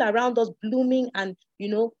 Are people around us blooming and,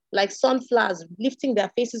 like sunflowers, lifting their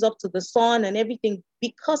faces up to the sun and everything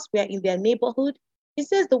because we're in their neighborhood? It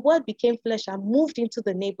says the word became flesh and moved into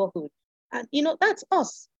the neighborhood. And, that's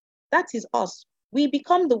us. That is us. We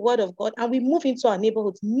become the word of God and we move into our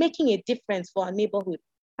neighborhoods, making a difference for our neighborhood.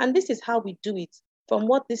 And this is how we do it, from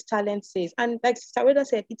what this talent says. And like Sister Rhoda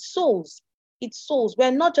said, it's souls. It's souls.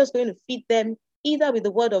 We're not just going to feed them either with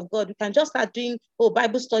the word of God. We can just start doing,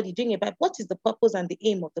 Bible study, doing a Bible. What is the purpose and the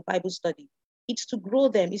aim of the Bible study? It's to grow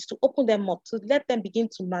them. It's to open them up, to let them begin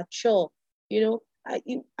to mature.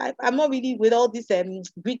 I'm not really with all these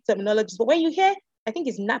Greek terminologies, but when you hear, I think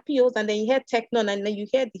it's napios, and then you hear teknon, and then you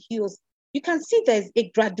hear the heels, you can see there's a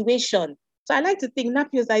graduation. So I like to think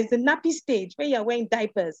napios is the nappy stage where you're wearing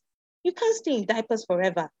diapers. You can't stay in diapers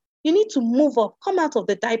forever. You need to move up, come out of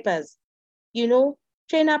the diapers,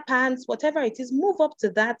 trainer pants, whatever it is, move up to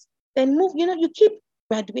that, then move, you keep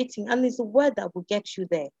graduating, and it's a word that will get you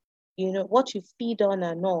there, what you feed on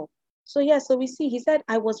and all. So so we see, he said,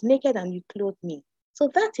 I was naked and you clothed me. So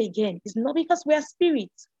that again is not because we are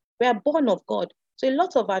spirits, we are born of God. So a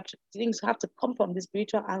lot of our things have to come from the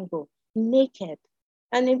spiritual angle, naked.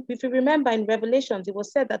 And if you remember in Revelations, it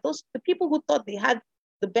was said that the people who thought they had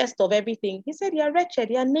the best of everything, he said, you are wretched,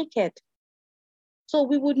 you are naked. So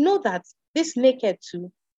we would know that this naked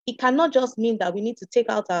too, it cannot just mean that we need to take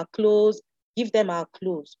out our clothes, give them our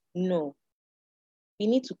clothes. No. We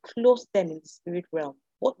need to clothe them in the spirit realm.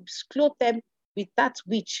 Clothe them with that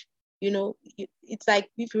which, it's like,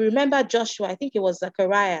 if you remember Joshua, I think it was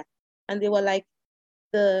Zechariah, and they were like,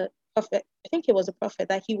 the prophet, I think it was a prophet,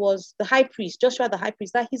 that he was the high priest, Joshua the high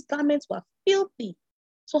priest, that his garments were filthy.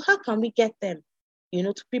 So how can we get them,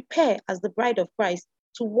 to prepare as the bride of Christ,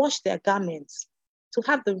 to wash their garments, to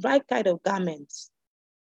have the right kind of garments?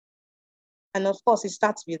 And of course, it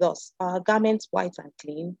starts with us. Are our garments white and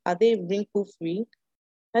clean? Are they wrinkle-free?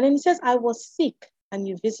 And then he says, I was sick and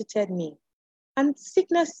you visited me. And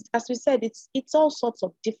sickness, as we said, it's all sorts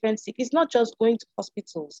of different sick. It's not just going to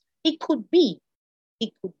hospitals. It could be.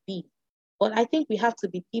 But I think we have to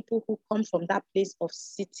be people who come from that place of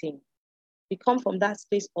sitting. We come from that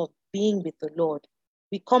space of being with the Lord.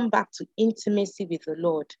 We come back to intimacy with the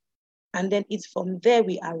Lord. And then it's from there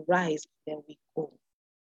we arise, then we go.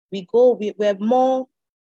 We're more,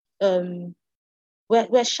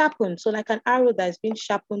 we're sharpened. So like an arrow that is being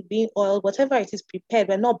sharpened, being oiled, whatever it is prepared,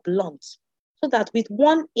 we're not blunt. So that with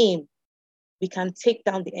one aim, we can take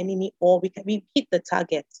down the enemy, or we hit the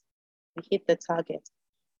target. We hit the target.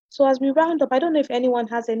 So as we round up, I don't know if anyone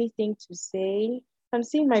has anything to say. I'm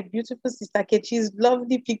seeing my beautiful sister Kechi's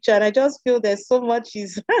lovely picture, and I just feel there's so much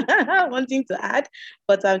she's wanting to add,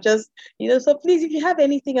 but I'm just, so please, if you have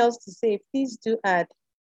anything else to say, please do add.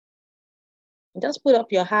 Just put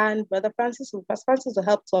up your hand. Pastor Francis will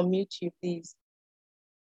help to unmute you, please.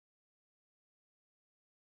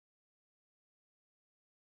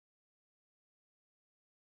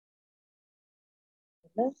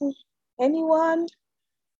 Anyone?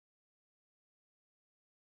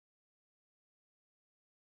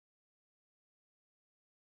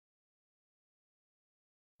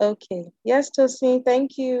 Okay. Yes, Tosin,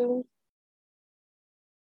 thank you.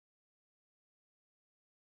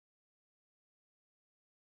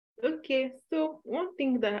 Okay, so one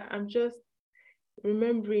thing that I'm just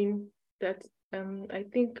remembering that I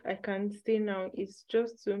think I can say now is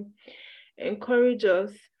just to encourage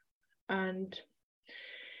us, and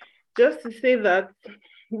just to say that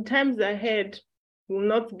in times ahead will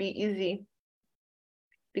not be easy,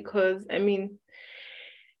 because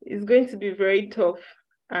it's going to be very tough.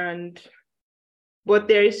 but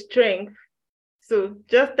there is strength. So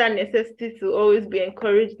just that necessity to always be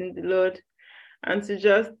encouraged in the Lord and to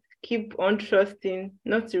just keep on trusting,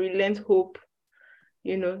 not to relent hope,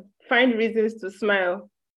 find reasons to smile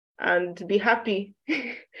and be happy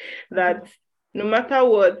that no matter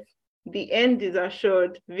what, the end is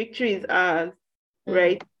assured, victory is ours,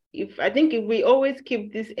 right? I think if we always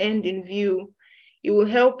keep this end in view, it will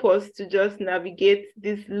help us to just navigate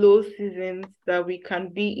these low seasons that we can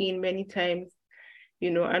be in many times,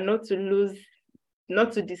 and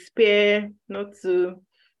not to despair, not to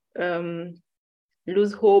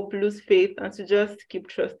lose hope, lose faith, and to just keep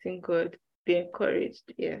trusting God, be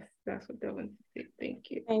encouraged. Yes, that's what I want to say.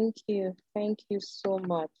 Thank you. Thank you. Thank you so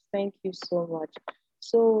much. Thank you so much.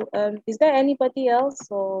 So is there anybody else,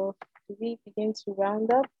 or do we begin to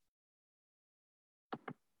round up?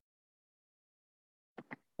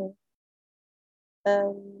 Okay.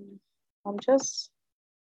 I'm just,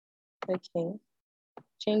 okay,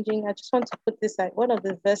 changing. I just want to put this at one of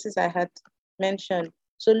the verses I had mentioned.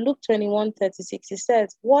 So Luke 21:36, it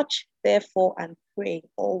says, watch therefore and pray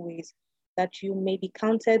always, that you may be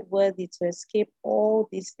counted worthy to escape all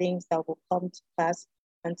these things that will come to pass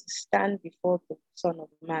and to stand before the Son of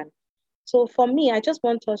Man. So for me, I just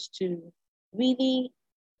want us to really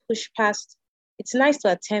push past. It's nice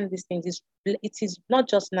to attend these things. It is not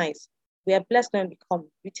just nice. We are blessed when we come.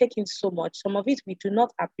 We take in so much. Some of it we do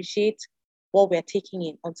not appreciate what we're taking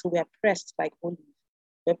in until we're pressed like olive.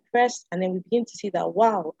 We're pressed, and then we begin to see that,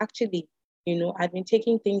 wow, actually, I've been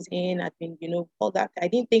taking things in. I've been, all that. I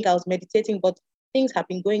didn't think I was meditating, but things have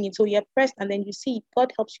been going in. So you're pressed, and then you see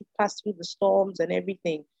God helps you pass through the storms and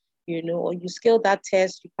everything, or you scale that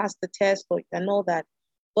test, you pass the test, and all that.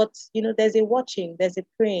 But, there's a watching, there's a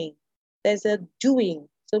praying, there's a doing.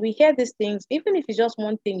 So we hear these things, even if it's just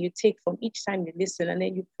one thing you take from each time you listen, and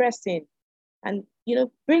then you press in and,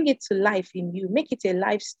 bring it to life in you, make it a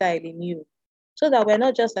lifestyle in you, so that we're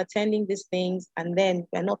not just attending these things and then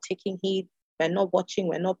we're not taking heed, we're not watching,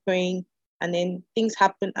 we're not praying, and then things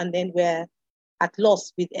happen and then we're at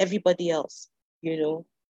loss with everybody else.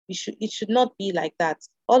 It should not be like that.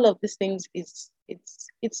 All of these things it's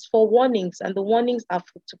for warnings, and the warnings are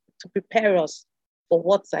to prepare us for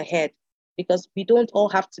what's ahead, because we don't all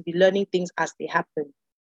have to be learning things as they happen.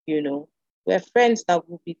 We're friends that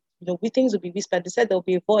will be, things will be whispered. They said there'll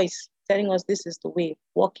be a voice telling us this is the way,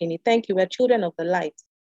 walk in it. Thank you. We're children of the light,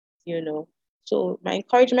 So my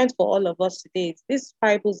encouragement for all of us today is these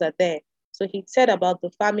parables are there. So he said about the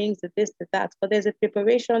farmings, the this, the that, but there's a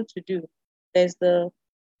preparation to do. There's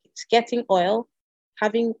it's getting oil,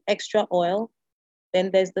 having extra oil. Then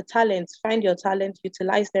there's the talents. Find your talents,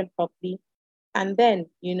 utilize them properly. And then,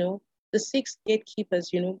 the 6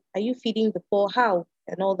 gatekeepers, are you feeding the poor? How?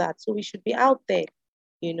 And all that. So we should be out there,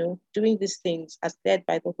 doing these things as led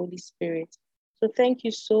by the Holy Spirit. So thank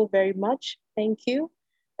you so very much. Thank you.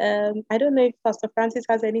 I don't know if Pastor Francis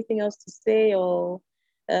has anything else to say, or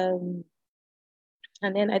and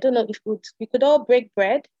then I don't know if we could all break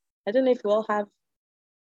bread. I don't know if we all have.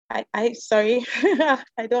 I sorry,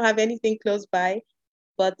 I don't have anything close by,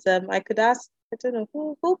 but I could ask. I don't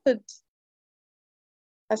know who could,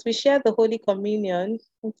 as we share the Holy Communion.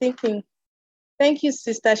 I'm thinking. Thank you,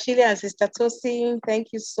 Sister Sheila and Sister Tosin.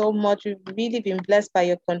 Thank you so much. We've really been blessed by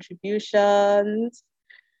your contributions.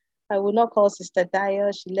 I will not call Sister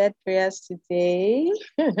Daya. She led prayers today.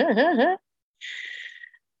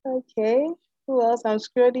 Okay. Who else? I'm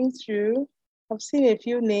scrolling through. I've seen a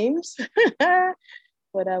few names,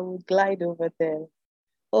 but I will glide over them.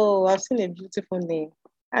 Oh, I've seen a beautiful name.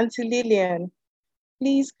 Auntie Lillian,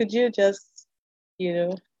 please, could you just,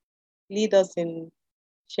 lead us in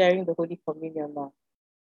sharing the Holy Communion now?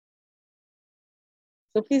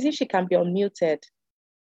 So please, if she can be unmuted.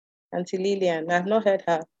 Auntie Lillian, I've not heard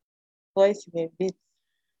her voice in a bit.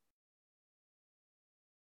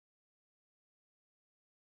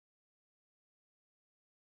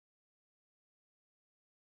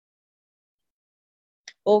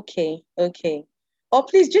 Okay. Oh,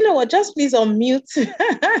 please, do you know what? Just please unmute.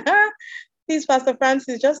 Please, Pastor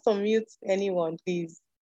Francis, just unmute anyone, please.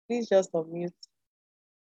 Please just unmute.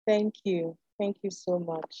 Thank you. Thank you so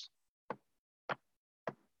much.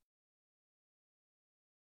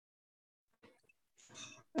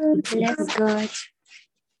 Bless God.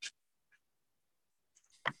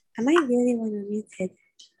 Am I the only one unmuted?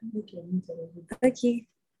 Okay.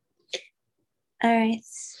 All right.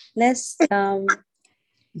 Let's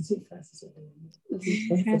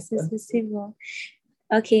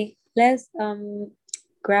Okay, let's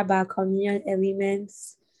grab our communion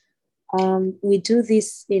elements. We do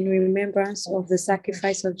this in remembrance of the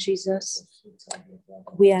sacrifice of Jesus.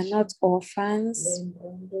 We are not orphans.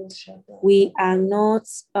 We are not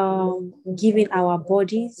giving our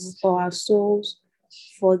bodies or our souls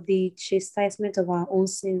for the chastisement of our own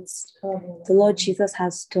sins. The Lord Jesus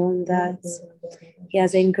has done that. He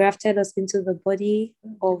has engrafted us into the body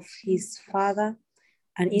of his Father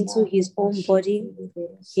and into his own body.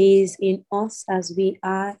 He is in us as we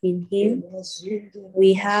are in him.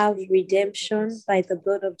 We have redemption by the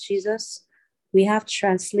blood of Jesus. We have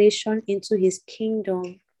translation into his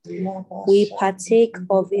kingdom. We partake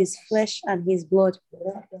of his flesh and his blood.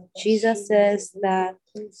 Jesus says that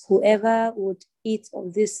whoever would eat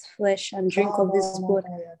of this flesh and drink of this blood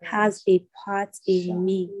has a part in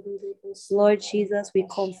me. Lord Jesus, we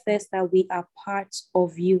confess that we are part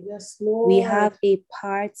of you. We have a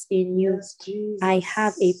part in you. I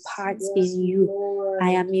have a part in you. I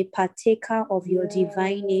am a partaker of your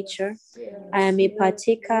divine nature. I am a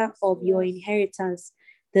partaker of your inheritance.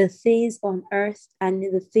 The things on earth and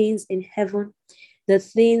the things in heaven, the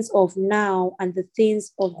things of now and the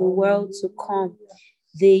things of the world to come,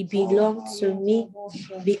 they belong to me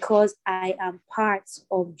because I am part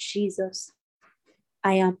of Jesus.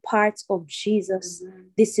 I am part of Jesus.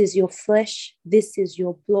 This is your flesh. This is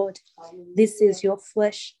your blood. This is your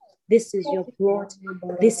flesh. This is your blood.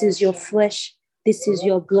 This is your flesh. This is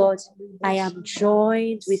your blood. I am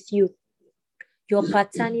joined with you. Your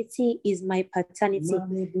paternity is my paternity.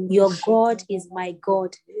 Your God is my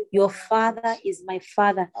God. Your Father is my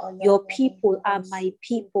Father. Your people are my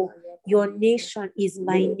people. Your nation is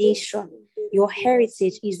my nation. Your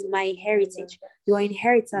heritage is my heritage. Your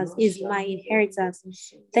inheritance is my inheritance.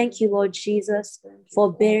 Thank you, Lord Jesus,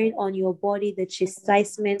 for bearing on your body the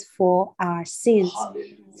chastisement for our sins.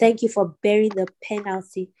 Thank you for bearing the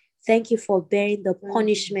penalty. Thank you for bearing the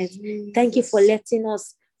punishment. Thank you for letting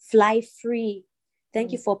us fly free.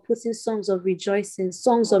 Thank you for putting songs of rejoicing,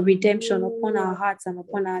 songs of redemption upon our hearts and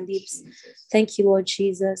upon our lips. Thank you, Lord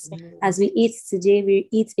Jesus. As we eat today, we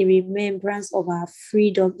eat a remembrance of our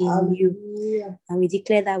freedom in you. And we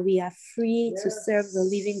declare that we are free to serve the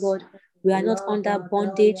living God. We are not under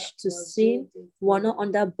bondage to sin. We are not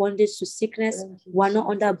under bondage to sickness. We are not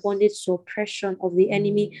under bondage to oppression of the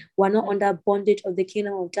enemy. We are not under bondage of the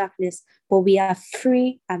kingdom of darkness. But we are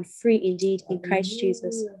free and free indeed in Christ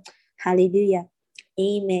Jesus. Hallelujah.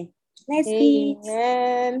 Amen. Let's eat.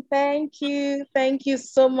 Amen. Thank you. Thank you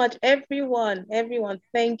so much, everyone. Everyone,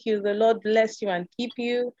 thank you. The Lord bless you and keep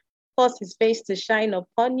you, cause his face to shine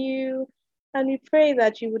upon you. And we pray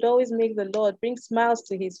that you would always make the Lord bring smiles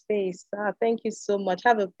to his face. Thank you so much.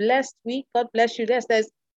 Have a blessed week. God bless you. There's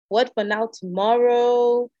Word for Now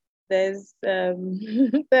tomorrow. There's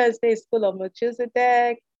Thursday, School of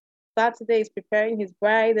Melchizedek. Saturday is Preparing His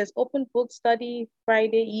Bride. There's open book study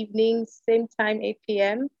Friday evening, same time, 8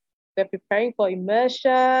 p.m. We're preparing for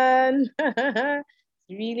immersion. It's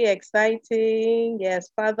really exciting. Yes,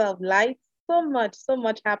 Father of Light. So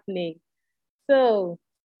much happening. So,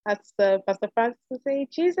 as Pastor Francis would say,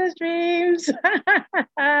 Jesus dreams.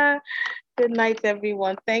 Good night,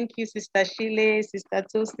 everyone. Thank you, Sister Shile, Sister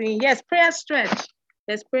Tosin. Yes, prayer stretch.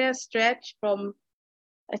 There's prayer stretch from,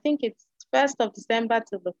 I think it's 1st of December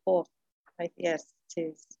to the 4th. Yes, it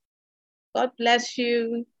is. God bless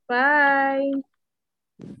you. Bye.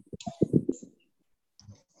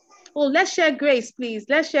 Oh, let's share grace, please.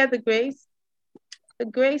 Let's share the grace. The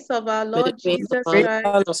grace of our Lord Jesus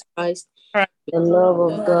Christ. The love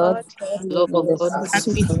of God, love of God, and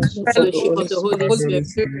sweet fellowship of the Holy Spirit,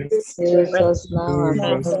 with us now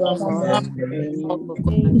and forevermore. love of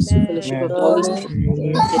God, and the sweet fellowship of the Holy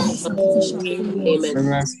Spirit. Amen.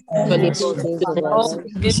 Surely God's goodness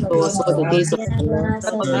and mercy for us all the days of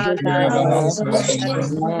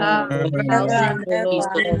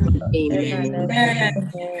Amen.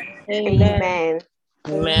 Amen.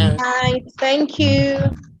 Amen. Hi, thank you.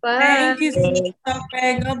 Bye. Thank you, Sister.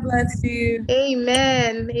 God bless you.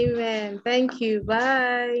 Amen. Amen. Thank you.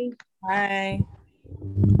 Bye. Bye.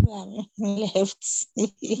 Left.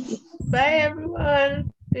 Bye,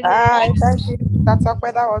 everyone. Good Hi, night. thank you. That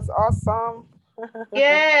was awesome.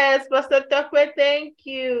 Yes, Pastor Tokwe, thank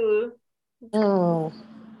you. Oh.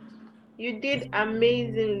 You did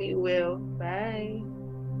amazingly well. Bye.